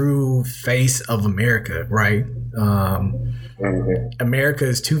the true face of America, right? America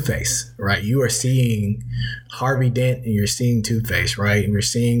is Two-Face, right? You are seeing Harvey Dent and you're seeing Two-Face, right? And you're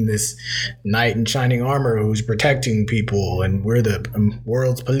seeing this knight in shining armor who's protecting people, and we're the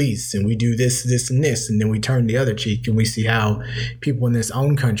world's police, and we do this, this, and this. And then we turn the other cheek and we see how people in this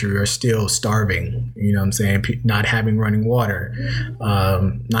own country are still starving, you know what I'm saying? Not having running water,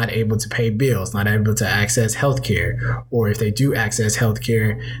 not able to pay bills, not able to access healthcare. Or if they do access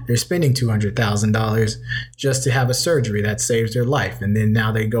healthcare, they're spending $200,000 just to have a surgery that saves their life. And then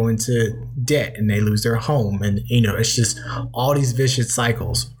now they go into debt and they lose their home. And, you know, it's just all these vicious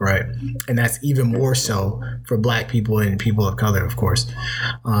cycles, right? And that's even more so for Black people and people of color, of course.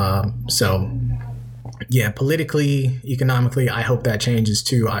 So yeah, politically, economically, I hope that changes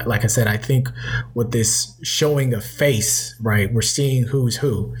too. Like I said, I think with this showing of face, right, we're seeing who's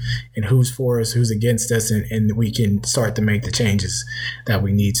who and who's for us, who's against us, and we can start to make the changes that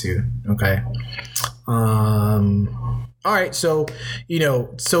we need to. Okay. All right. So, you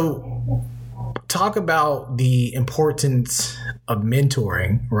know, talk about the importance of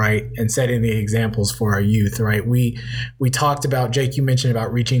mentoring, right? And setting the examples for our youth, right? We talked about, Jake, you mentioned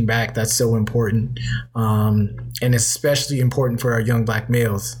about reaching back. That's so important. And especially important for our young Black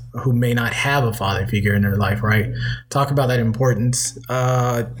males who may not have a father figure in their life, right? Talk about that importance.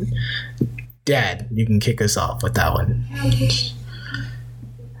 Dad, you can kick us off with that one.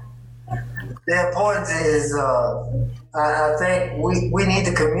 The importance is, I think we need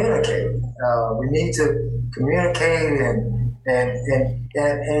to communicate. We need to communicate, and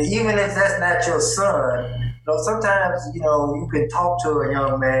even if that's not your son, you know, sometimes, you know, you can talk to a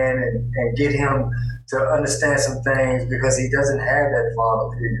young man and get him to understand some things because he doesn't have that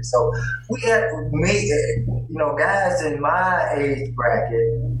father figure. So you know, guys in my age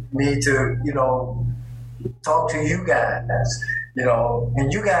bracket need to, you know, talk to you guys. You know,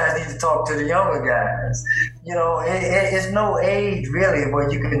 and you guys need to talk to the younger guys. You know, it's no age really where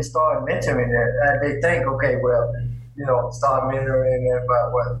you can start mentoring them. They think, okay, well, you know, start mentoring them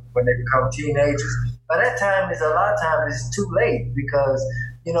about when they become teenagers. By that time, a lot of times it's too late because,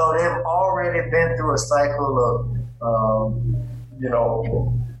 you know, they've already been through a cycle of, you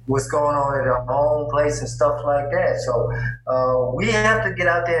know, what's going on at their own place and stuff like that. So we have to get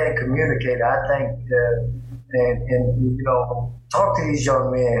out there and communicate. I think and you know, talk to these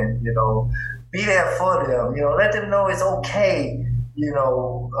young men, you know, be there for them, you know, let them know it's okay, you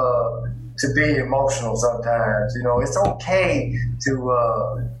know, to be emotional sometimes, you know, it's okay to,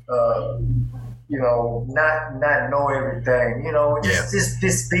 you know, not know everything, you know,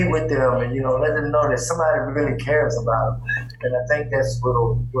 just be with them and, you know, let them know that somebody really cares about them. And I think that's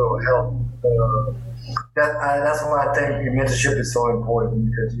what will help. That's why I think mentorship is so important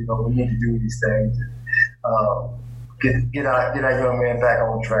because, you know, we need to do these things. Get our young man back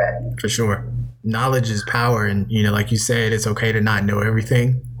on track. For sure. Knowledge is power. And, you know, like you said, it's okay to not know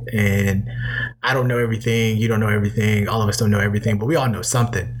everything. And I don't know everything. You don't know everything. All of us don't know everything, but we all know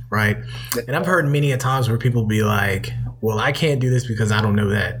something, right? And I've heard many a times where people be like, well, I can't do this because I don't know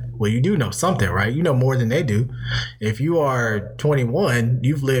that. Well, you do know something, right? You know more than they do. If you are 21,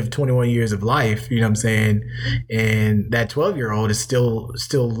 you've lived 21 years of life, you know what I'm saying? And that 12-year-old is still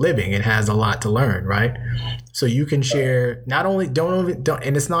living and has a lot to learn, right? So you can share, not only, don't,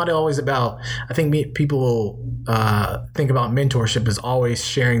 and it's not always about, I think people think about mentorship as always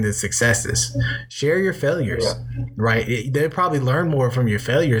sharing the successes. Share your failures, right? They'll probably learn more from your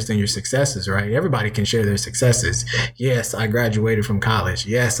failures than your successes, right? Everybody can share their successes. Yes, I graduated from college.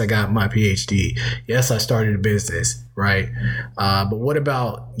 Yes, I got my PhD. Yes, I started a business, right? But what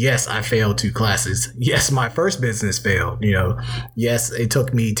about, yes, I failed 2 classes. Yes, my first business failed, you know. Yes, it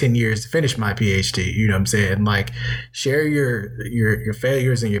took me 10 years to finish my PhD, you know what I'm saying? Like, share your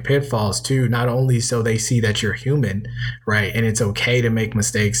failures and your pitfalls too, not only so they see that you're human, right? And it's okay to make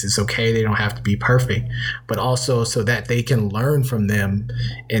mistakes. It's okay, they don't have to be perfect, but also so that they can learn from them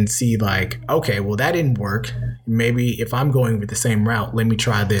and see like, okay, well, that didn't work. Maybe if I'm going with the same route, let me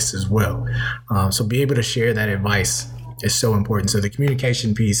try this as well. So be able to share that advice is so important. So the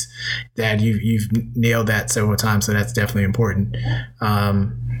communication piece, that you've nailed that several times. So that's definitely important.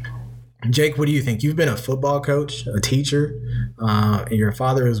 Jake, what do you think? You've been a football coach, a teacher, and you're a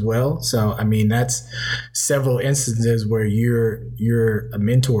father as well. So, I mean, that's several instances where you're a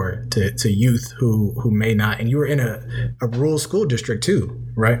mentor to youth who may not, and you were in a rural school district too,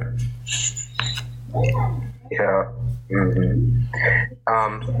 right? Yeah. Mm-hmm.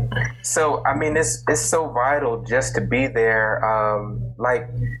 So I mean, it's so vital just to be there. Like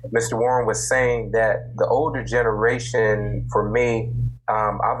Mr. Warren was saying, that the older generation, for me,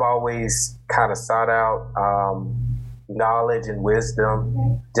 I've always kind of sought out knowledge and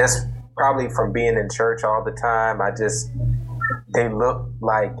wisdom, just probably from being in church all the time. They looked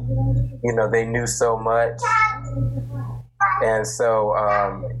like, they knew so much, and so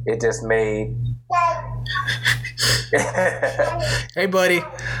it just made. Hey, buddy.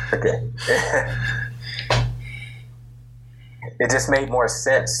 Okay. It just made more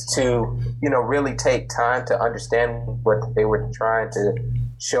sense to, really take time to understand what they were trying to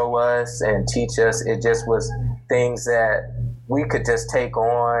show us and teach us. It just was things that we could just take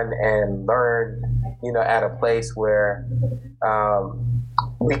on and learn, at a place where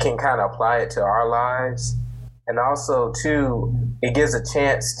we can kind of apply it to our lives. And also, too, it gives a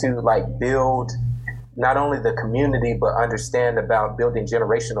chance to build not only the community, but understand about building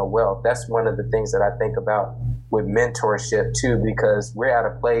generational wealth. That's one of the things that I think about with mentorship too, because we're at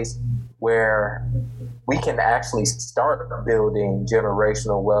a place where we can actually start building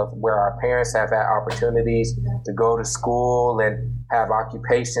generational wealth, where our parents have had opportunities to go to school and have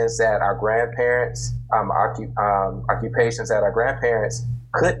occupations that our grandparents,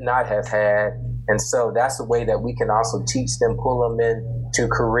 could not have had. And so that's a way that we can also teach them, pull them into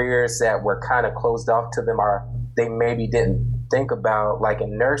careers that were kind of closed off to them, or they maybe didn't think about, like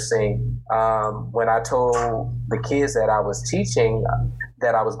in nursing. When I told the kids that I was teaching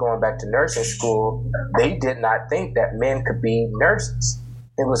that I was going back to nursing school, they did not think that men could be nurses.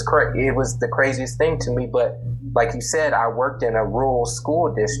 It was the craziest thing to me. But like you said, I worked in a rural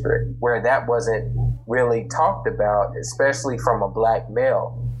school district where that wasn't really talked about, especially from a black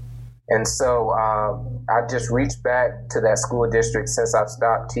male. And so I just reached back to that school district since I've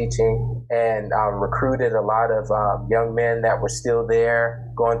stopped teaching, and recruited a lot of young men that were still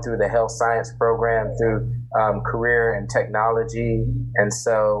there, going through the health science program, through career and technology. And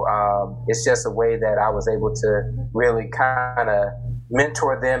so it's just a way that I was able to really kind of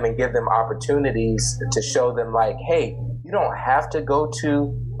mentor them and give them opportunities to show them, like, hey, you don't have to go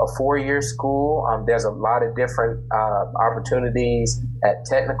to a 4-year school. There's a lot of different opportunities at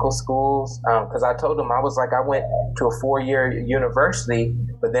technical schools. Because I told them, I was like, I went to a 4-year university,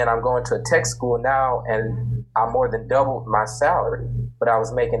 but then I'm going to a tech school now, and I more than doubled my salary, but I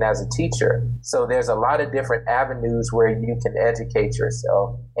was making as a teacher. So there's a lot of different avenues where you can educate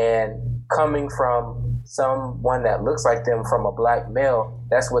yourself. And coming from someone that looks like them, from a black male,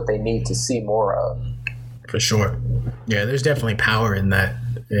 that's what they need to see more of. For sure. Yeah, there's definitely power in that.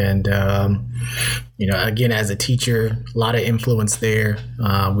 And, again, as a teacher, a lot of influence there.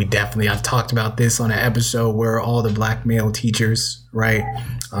 I've talked about this on an episode where all the black male teachers, right?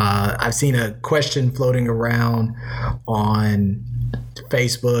 I've seen a question floating around on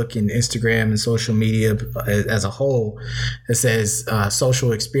Facebook and Instagram and social media as a whole that says,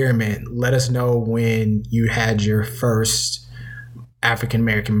 social experiment, let us know when you had your first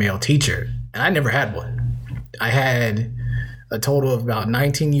African-American male teacher. And I never had one. I had a total of about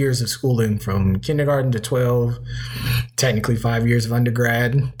 19 years of schooling, from kindergarten to 12, technically 5 years of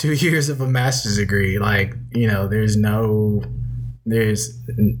undergrad, 2 years of a master's degree. There's no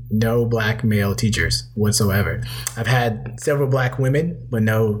black male teachers whatsoever. I've had several black women, but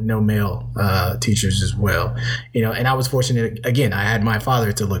no male teachers as well. And I was fortunate, again, I had my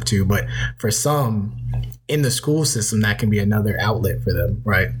father to look to, but for some in the school system, that can be another outlet for them,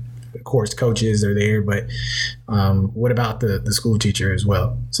 right? Of course, coaches are there, but what about the school teacher as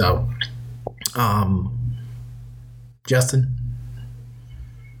well? So, Justin?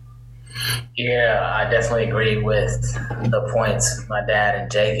 Yeah, I definitely agree with the points my dad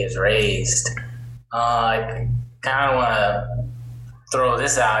and Jake has raised. I kind of want to throw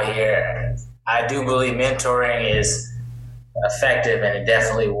this out here. I do believe mentoring is effective and it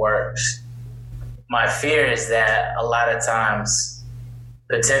definitely works. My fear is that a lot of times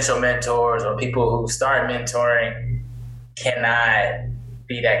potential mentors or people who start mentoring cannot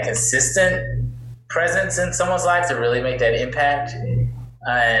be that consistent presence in someone's life to really make that impact.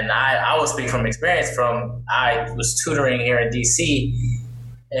 And I will speak from experience. I was tutoring here in DC,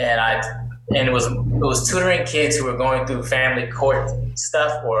 and it was tutoring kids who were going through family court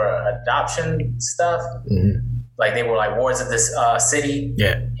stuff or adoption stuff. Mm-hmm. Like they were like wards of this city,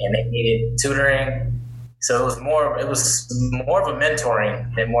 and they needed tutoring. So it was more of a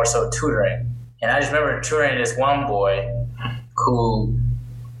mentoring than more so tutoring. And I just remember tutoring this one boy who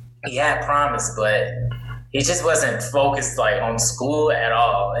he had promise, but he just wasn't focused on school at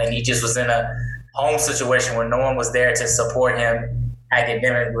all. And he just was in a home situation where no one was there to support him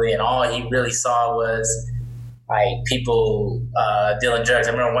academically. And all he really saw was like people dealing drugs.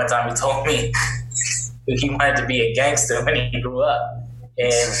 I remember one time he told me he wanted to be a gangster when he grew up,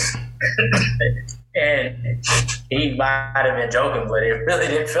 and he might have been joking, but it really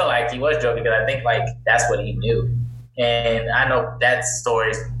didn't feel like he was joking, because I think like that's what he knew. And I know that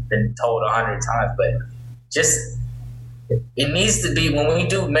story's been told 100 times, but just it needs to be, when we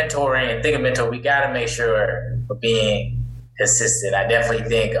do mentoring and think of mentor, we got to make sure we're being consistent. I definitely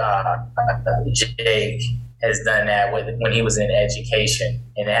think Jake has done that when he was in education,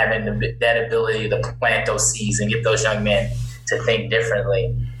 and having that ability to plant those seeds and get those young men to think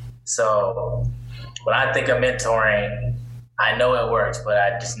differently. So when I think of mentoring, I know it works, but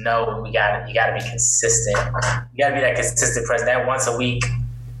I just know you got to be consistent. You got to be that consistent presence. That once a week.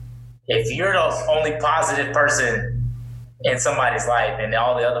 If you're the only positive person in somebody's life and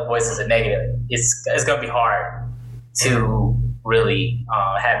all the other voices are negative, it's going to be hard to really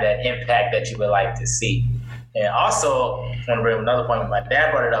have that impact that you would like to see. And also, I want to bring up another point. My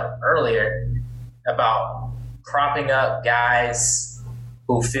dad brought it up earlier about propping up guys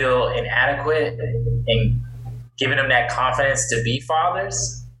who feel inadequate and giving them that confidence to be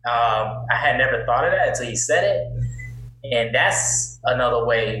fathers. I had never thought of that until he said it. And that's another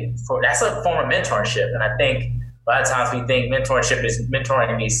way that's a form of mentorship. And I think a lot of times we think mentorship is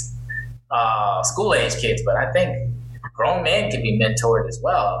mentoring these school age kids, but I think grown men can be mentored as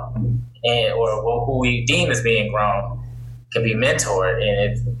well. Or who we deem as being grown can be mentored.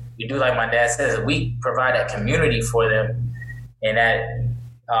 And if we do like my dad says, we provide that community for them, and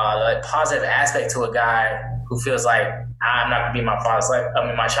that positive aspect to a guy who feels like I'm not gonna be my child's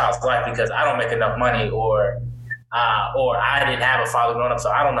life because I don't make enough money, or I didn't have a father growing up,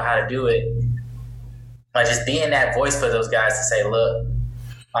 so I don't know how to do it. But just being that voice for those guys to say, look,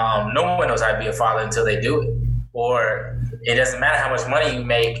 no one knows how to be a father until they do it. Or it doesn't matter how much money you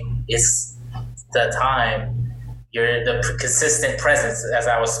make, it's the time, the consistent presence, as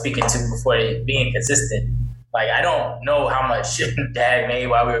I was speaking to before, being consistent. Like, I don't know how much Dad made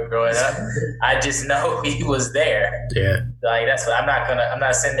while we were growing up. I just know he was there. Yeah. Like, that's what I'm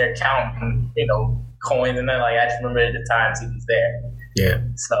not sitting there counting, coins and then, like, I just remember at the times he was there. Yeah.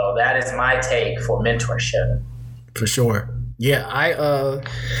 So that is my take for mentorship. For sure. Yeah,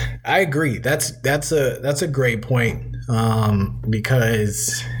 I agree. That's a great point.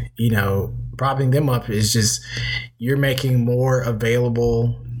 Because, propping them up is just, you're making more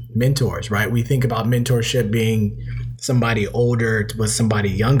available mentors, right? We think about mentorship being somebody older with somebody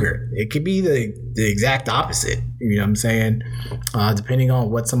younger. It could be the exact opposite, you know what I'm saying? Depending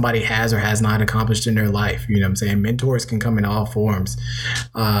on what somebody has or has not accomplished in their life, you know what I'm saying? Mentors can come in all forms.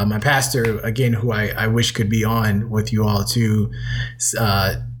 My pastor, again, who I wish could be on with you all too,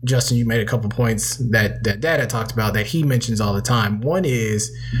 Justin, you made a couple points that Dad had talked about that he mentions all the time. One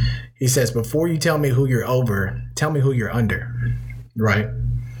is, he says, before you tell me who you're over, tell me who you're under, right?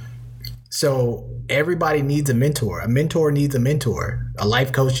 So everybody needs a mentor. A mentor needs a mentor. A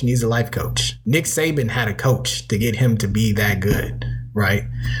life coach needs a life coach. Nick Saban had a coach to get him to be that good, right?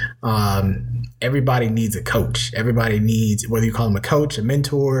 Everybody needs a coach. Everybody needs, whether you call him a coach, a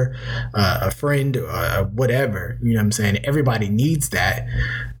mentor, a friend, whatever, you know what I'm saying? Everybody needs that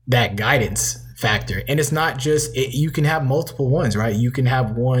guidance factor. And it's not just, you can have multiple ones, right? You can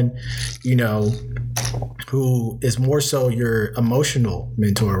have one, who is more so your emotional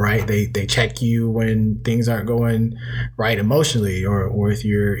mentor, right? They check you when things aren't going right emotionally, or with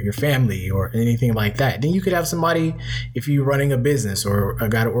your family or anything like that. Then you could have somebody, if you're running a business or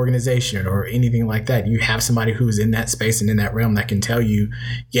got an organization or anything like that, you have somebody who's in that space and in that realm that can tell you,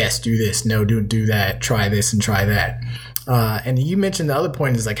 yes, do this, no, do that, try this and try that. And you mentioned the other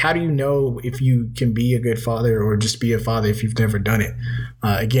point is like, how do you know if you can be a good father or just be a father if you've never done it?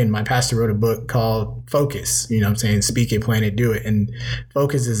 Again, my pastor wrote a book called Focus, you know what I'm saying? Speak it, plan it, do it. And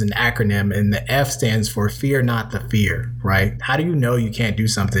Focus is an acronym, and the F stands for fear not the fear, right? How do you know you can't do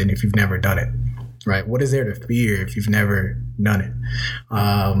something if you've never done it, right? What is there to fear if you've never done it?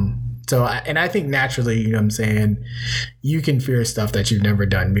 So, I think naturally, you know what I'm saying, you can fear stuff that you've never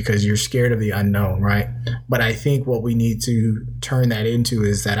done because you're scared of the unknown, right? But I think what we need to turn that into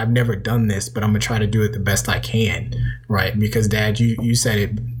is that I've never done this, but I'm going to try to do it the best I can, right? Because Dad, you said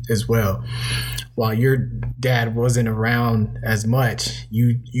it as well. While your dad wasn't around as much,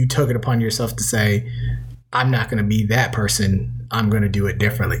 you took it upon yourself to say, I'm not going to be that person. I'm going to do it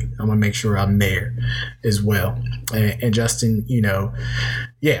differently. I'm going to make sure I'm there as well. And Justin,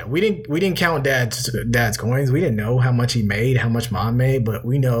 yeah, we didn't count dad's coins. We didn't know how much he made, how much Mom made, but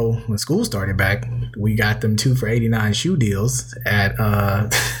we know when school started back, we got them 2 for $89 shoe deals at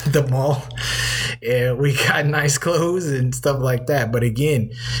the mall, and we got nice clothes and stuff like that. But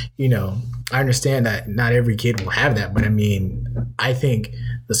again, I understand that not every kid will have that, but I mean, I think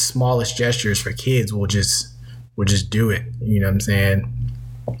the smallest gestures for kids will just do it. You know what I'm saying?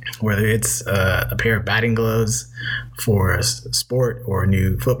 Whether it's a pair of batting gloves for a sport or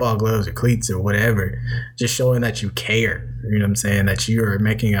new football gloves or cleats or whatever, just showing that you care, you know what I'm saying, that you are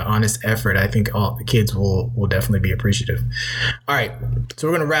making an honest effort. I think all the kids will definitely be appreciative. All right, so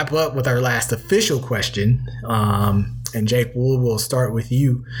we're going to wrap up with our last official question. And Jake, we'll start with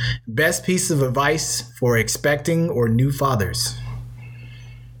you. Best piece of advice for expecting or new fathers?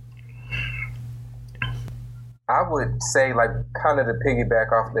 I would say, like, kind of to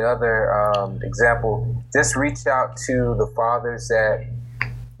piggyback off the other example, just reach out to the fathers that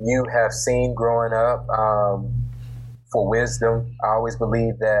you have seen growing up for wisdom. I always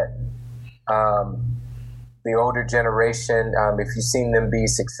believe that the older generation, if you've seen them be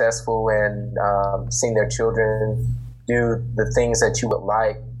successful and seen their children do the things that you would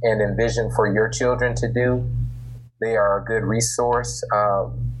like and envision for your children to do, they are a good resource.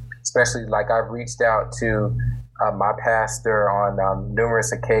 Especially, like, I've reached out to my pastor on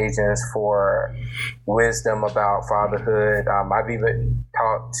numerous occasions for wisdom about fatherhood. I've even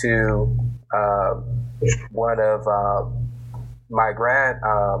talked to one of my grad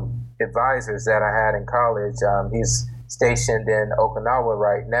advisors that I had in college. He's stationed in Okinawa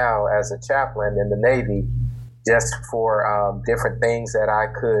right now as a chaplain in the Navy, just for different things that I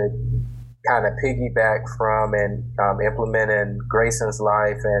could kind of piggyback from and implement in Grayson's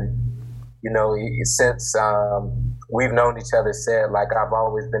life. And you know, since we've known each other, said, like, I've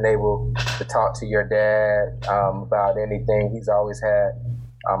always been able to talk to your dad about anything. He's always had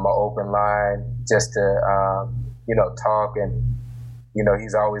an open line just to, you know, talk. And, you know,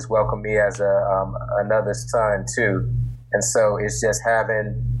 he's always welcomed me as another son, too. And so it's just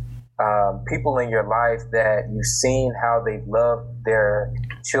having people in your life that you've seen how they've loved their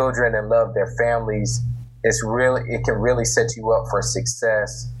children and loved their families. It can really set you up for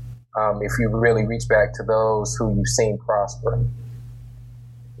success. If you really reach back to those who you've seen prosper.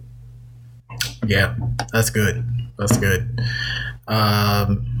 Yeah, that's good. That's good.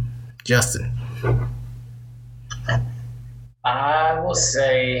 Justin. I will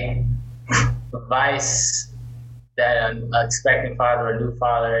say advice that an expecting father or new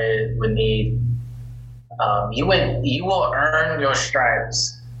father would need. You will earn your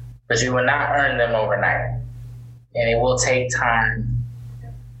stripes, but you will not earn them overnight. And it will take time.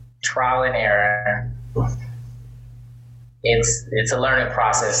 Trial and error. It's a learning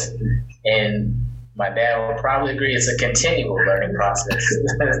process, and my dad will probably agree it's a continual learning process.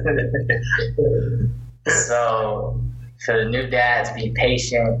 So for the new dads, be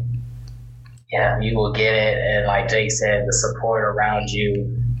patient. Yeah, you will get it, and like Jake said, the support around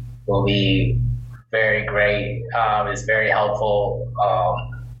you will be very great. It's very helpful.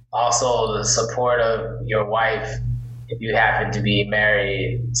 Also, the support of your wife. If you happen to be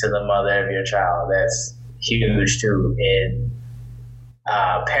married to the mother of your child, that's huge too. And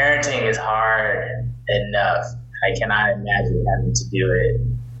parenting is hard enough. I cannot imagine having to do it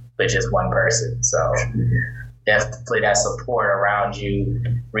with just one person. So definitely that support around you.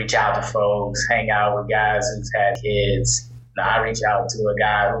 Reach out to folks, hang out with guys who've had kids. Now, I reach out to a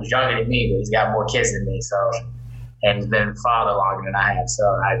guy who's younger than me, but he's got more kids than me. So, and he's been a father longer than I have. So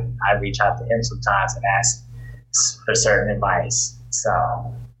I reach out to him sometimes and ask for certain advice. So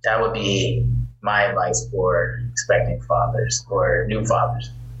that would be my advice for expecting fathers or new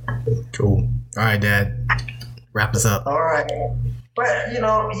fathers. Cool. All right, Dad. Wrap us up. All right. But, you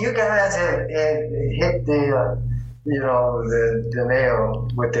know, you guys have hit the, you know, the nail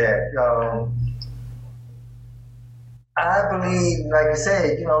with that. I believe, like I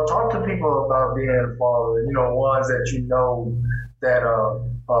said, you know, talk to people about being a father, you know, ones that you know that are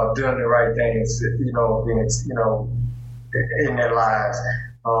doing the right things, you know, being, you know, in their lives.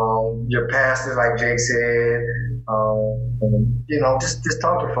 Your pastor, like Jake said, you know, just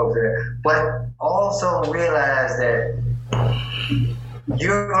talk to folks there. But also realize that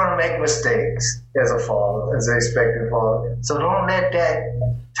you're going to make mistakes as a father, as an expecting father. So don't let that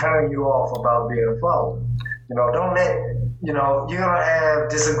turn you off about being a father. You know, don't let, you know, you're going to have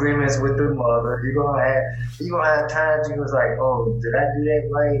disagreements with the mother. You're going to have times you was like, oh, did I do that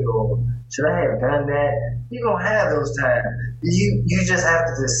right? Or should I have done that? You're going to have those times. You just have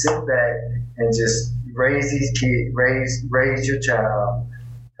to just sit back and just raise these kids, raise your child.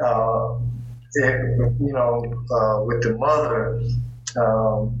 You know, with the mother,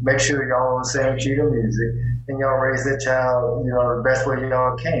 make sure y'all on the same sheet of music, and y'all raise that child, you know, the best way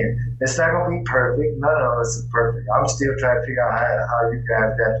y'all can. It's not gonna be perfect. None of us is perfect. I'm still trying to figure out how you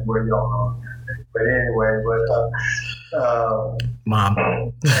guys got to where y'all are. But anyway, Mom.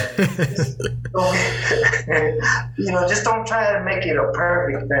 Just don't try to make it a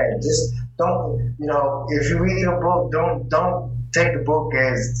perfect thing. Just don't, if you read a book, don't take the book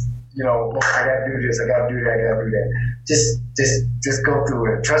as, I gotta do this, I gotta do that, I gotta do that. Just go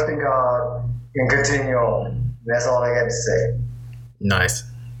through it. Trust in God and continue on. That's all I got to say. Nice.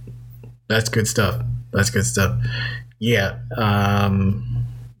 That's good stuff. Yeah.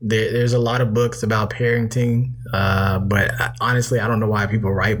 There's a lot of books about parenting, but honestly, I don't know why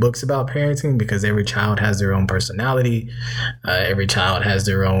people write books about parenting, because every child has their own personality. Every child has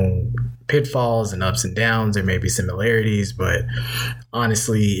their own pitfalls and ups and downs. There may be similarities, but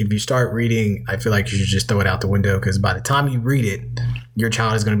honestly, if you start reading, I feel like you should just throw it out the window, because by the time you read it, your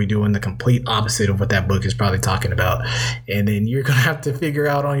child is going to be doing the complete opposite of what that book is probably talking about. And then you're going to have to figure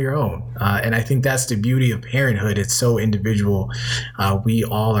out on your own. And I think that's the beauty of parenthood. It's so individual. We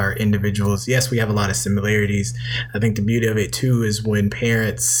all are individuals. Yes, we have a lot of similarities. I think the beauty of it too is when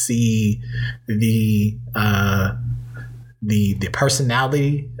parents see the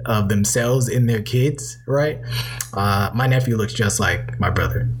personality of themselves in their kids, right? My nephew looks just like my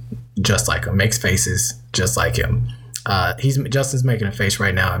brother, just like him, makes faces just like him. Justin's making a face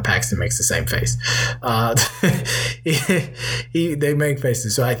right now, and Paxton makes the same face. They make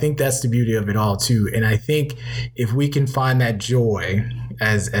faces. So I think that's the beauty of it all too. And I think if we can find that joy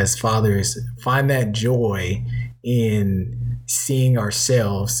as fathers, find that joy in seeing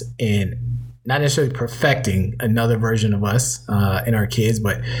ourselves in not necessarily perfecting another version of us in our kids,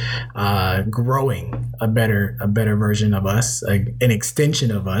 but growing a better version of us, an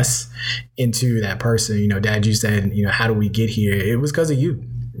extension of us into that person. Dad, you said, how do we get here? It was because of you.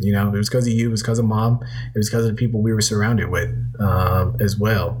 It was because of you. It was because of Mom. It was because of the people we were surrounded with as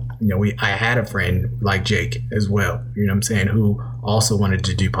well. I had a friend like Jake as well, who also wanted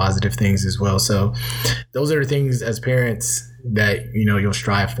to do positive things as well. So those are the things as parents that you'll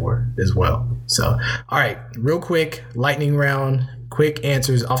strive for as well. So all right, real quick lightning round, quick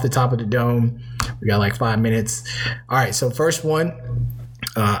answers off the top of the dome. We got like 5 minutes. All right, so first one,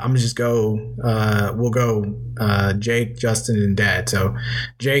 I'm gonna just go we'll go Jake, Justin, and Dad. So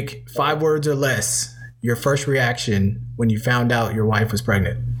Jake, 5 words or less, your first reaction when you found out your wife was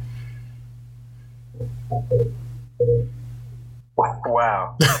pregnant.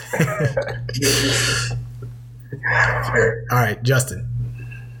 Wow. All right, Justin.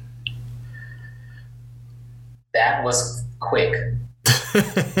 That was quick.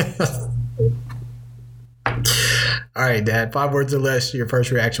 All right, Dad, 5 words or less, your first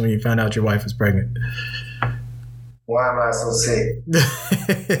reaction when you found out your wife was pregnant. Why am I so sick?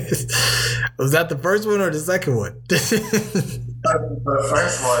 Was that the first one or the second one? The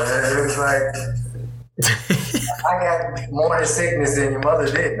first one, it was like, I got more sickness than your mother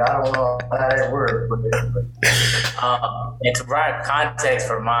did. I don't know how that worked. And to provide context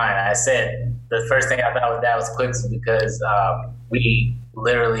for mine, I said the first thing I thought that was quick because we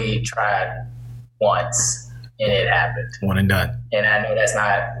literally tried once and it happened. One and done. And I know that's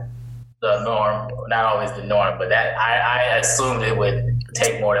not the norm, not always the norm, but that I assumed it would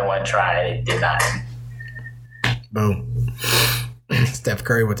take more than one try. It did not. Boom. Steph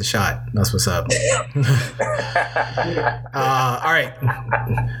Curry with the shot. That's what's up. All right.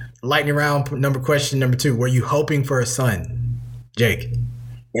 Lightning round question number 2. Were you hoping for a son? Jake.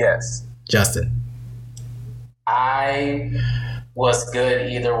 Yes. Justin. I was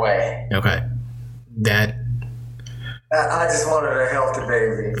good either way. Okay. Dad. I just wanted a healthy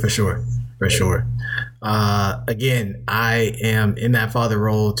baby. For sure. Again, I am in that father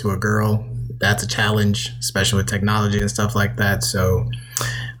role to a girl. That's a challenge, especially with technology and stuff like that. So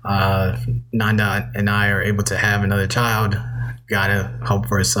Nanda and I are able to have another child. Gotta hope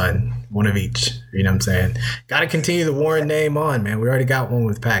for a son, one of each. You know what I'm saying? Gotta continue the Warren name on, man. We already got one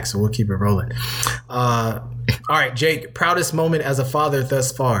with Pax, so we'll keep it rolling. All right, Jake, proudest moment as a father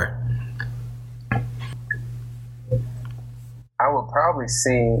thus far? I would probably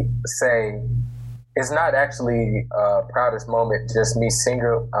say it's not actually proudest moment, just me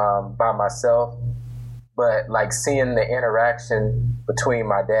single by myself, but like seeing the interaction between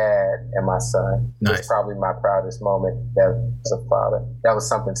my dad and my son. Nice. Is probably my proudest moment as a father. That was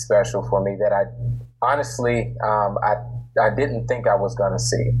something special for me that I honestly I didn't think I was gonna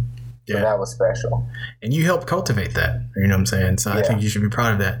see. So that was special. And you helped cultivate that, you know what I'm saying? So I think you should be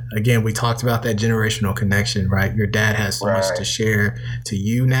proud of that. Again, we talked about that generational connection, right? Your dad has so much to share to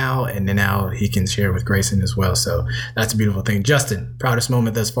you now, and then now he can share with Grayson as well. So that's a beautiful thing. Justin, proudest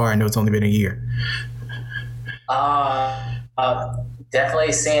moment thus far? I know it's only been a year.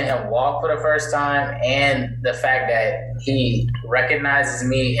 Definitely seeing him walk for the first time, and the fact that he recognizes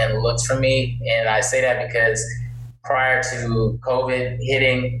me and looks for me. And I say that because prior to COVID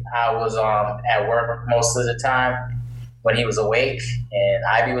hitting, I was at work most of the time when he was awake, and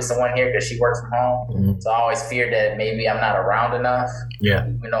Ivy was the one here because she worked from home. Mm-hmm. So I always feared that maybe I'm not around enough. Yeah.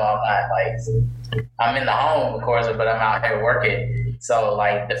 I'm not I'm in the home, of course, but I'm out here working. So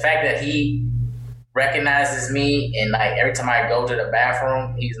the fact that he recognizes me and every time I go to the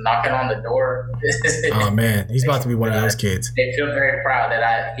bathroom, he's knocking on the door. Oh man, he's about to be one of those kids. They feel very proud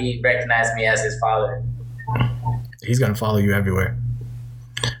that he recognized me as his father. He's gonna follow you everywhere.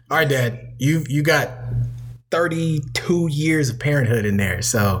 All right, Dad, you got 32 years of parenthood in there.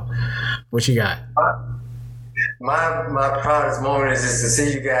 So what you got? My proudest moment is just to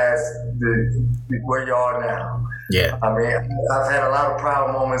see you guys where you are now. Yeah. I mean, I've had a lot of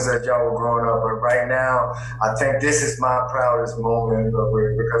proud moments as y'all were growing up, but right now, I think this is my proudest moment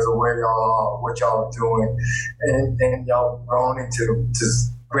because of where y'all are, what y'all are doing, and y'all grown into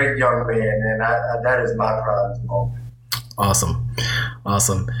great young men, and that is my proudest moment.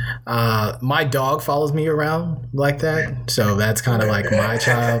 Awesome. My dog follows me around like that. So that's kind of like my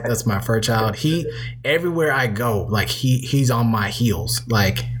child. That's my first child. Everywhere I go, he's on my heels.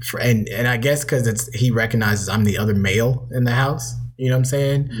 And I guess because he recognizes I'm the other male in the house. You know what I'm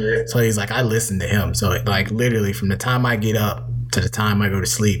saying? Yeah. So he's I listen to him. So literally from the time I get up to the time I go to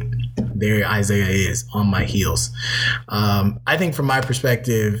sleep, there Isaiah is on my heels. I think from my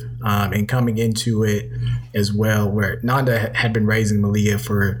perspective, and coming into it as well, where Nanda had been raising Malia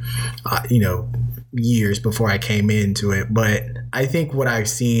for, years before I came into it. But I think what I've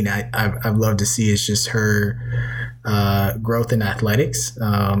seen, I've loved to see is just her growth in athletics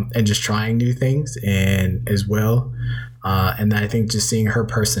and just trying new things and as well. And I think just seeing her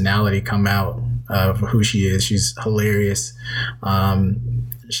personality come out of who she is. She's hilarious.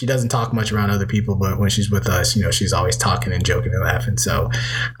 She doesn't talk much around other people, but when she's with us, she's always talking and joking and laughing. So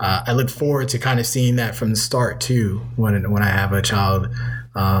I look forward to kind of seeing that from the start too, when I have a child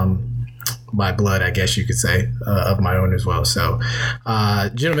by blood, I guess you could say, of my own as well. So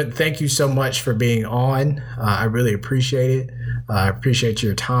gentlemen, thank you so much for being on. I really appreciate it. I appreciate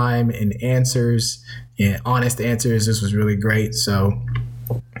your time and answers and honest answers. This was really great. So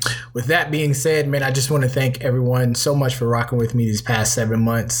with that being said, man, I just want to thank everyone so much for rocking with me these past 7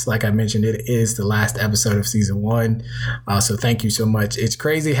 months. Like I mentioned, it is the last episode of season 1. So thank you so much. It's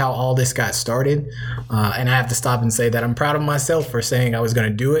crazy how all this got started. And I have to stop and say that I'm proud of myself for saying I was going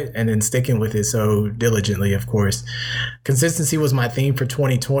to do it and then sticking with it so diligently, of course. Consistency was my theme for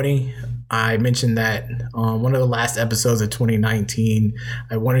 2020. I mentioned that on one of the last episodes of 2019,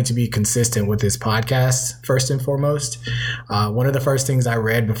 I wanted to be consistent with this podcast, first and foremost. One of the first things I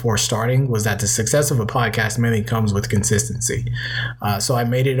read before starting was that the success of a podcast mainly comes with consistency. So I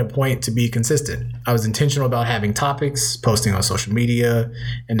made it a point to be consistent. I was intentional about having topics, posting on social media,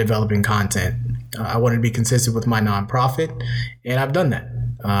 and developing content. I wanted to be consistent with my nonprofit, and I've done that.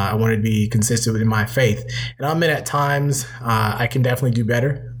 I wanted to be consistent with my faith. And I'll admit at times I can definitely do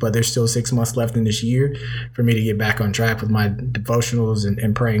better, but there's still 6 months left in this year for me to get back on track with my devotionals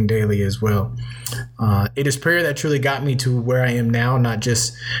and praying daily as well. It is prayer that truly got me to where I am now, not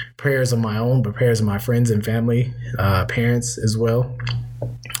just prayers of my own, but prayers of my friends and family, parents as well.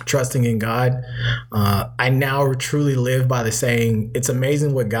 Trusting in God. I now truly live by the saying, it's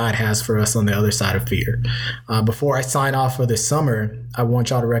amazing what God has for us on the other side of fear. Before I sign off for this summer, I want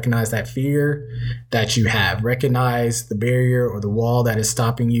y'all to recognize that fear that you have. Recognize the barrier or the wall that is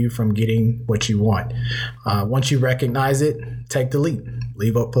stopping you from getting what you want. Once you recognize it, take the leap.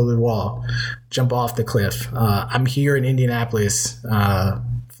 Leave up the wall. Jump off the cliff. I'm here in Indianapolis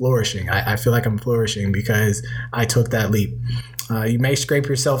flourishing. I feel like I'm flourishing because I took that leap. You may scrape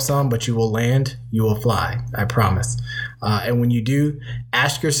yourself some, but you will land, you will fly, I promise. And when you do,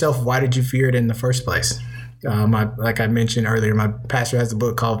 ask yourself, why did you fear it in the first place? Like I mentioned earlier, my pastor has a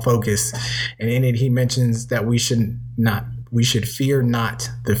book called Focus, and in it he mentions that we should fear not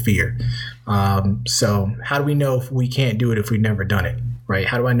the fear. So how do we know if we can't do it if we've never done it? Right?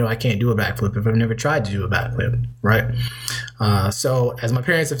 How do I know I can't do a backflip if I've never tried to do a backflip? Right? So as my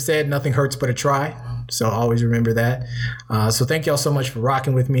parents have said, nothing hurts but a try. So always remember that. So thank y'all so much for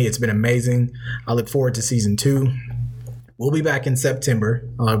rocking with me. It's been amazing. I look forward to season 2. We'll be back in September.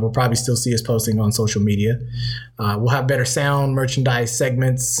 We'll probably still see us posting on social media. We'll have better sound, merchandise,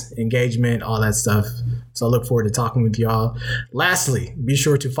 segments, engagement, all that stuff. So I look forward to talking with y'all. Lastly, be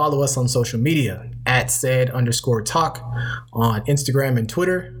sure to follow us on social media at @said_talk on Instagram and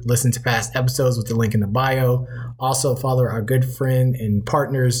Twitter. Listen to past episodes with the link in the bio. Also follow our good friend and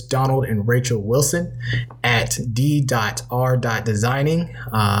partners, Donald and Rachel Wilson, at d.r.designing.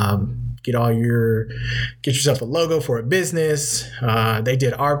 get yourself a logo for a business. They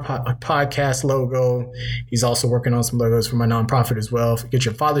did our podcast logo. He's also working on some logos for my nonprofit as well. Get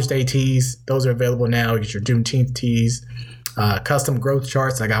your Father's Day tees. Those are available now. Get your Juneteenth tees. Custom growth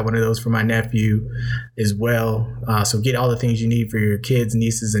charts. I got one of those for my nephew as well. So get all the things you need for your kids,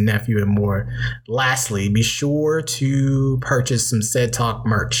 nieces, and nephew and more. Lastly, be sure to purchase some Said Talk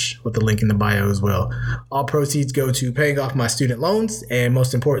merch with the link in the bio as well. All proceeds go to paying off my student loans and,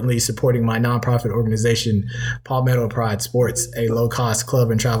 most importantly, supporting my nonprofit organization, Palmetto Pride Sports, a low-cost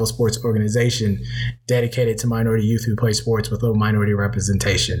club and travel sports organization dedicated to minority youth who play sports with low minority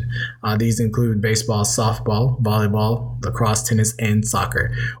representation. These include baseball, softball, volleyball, lacrosse, tennis, and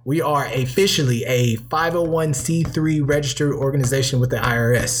soccer. We are officially a 501c3 registered organization with the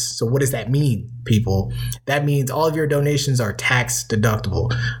IRS. So what does that mean, people? That means all of your donations are tax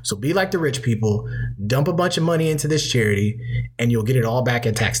deductible. So be like the rich people, dump a bunch of money into this charity, and you'll get it all back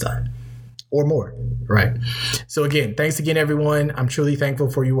at tax time. Or more, right? So again, thanks again, everyone. I'm truly thankful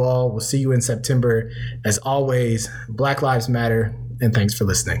for you all. We'll see you in September. As always, Black Lives Matter, and thanks for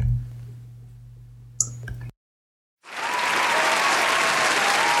listening.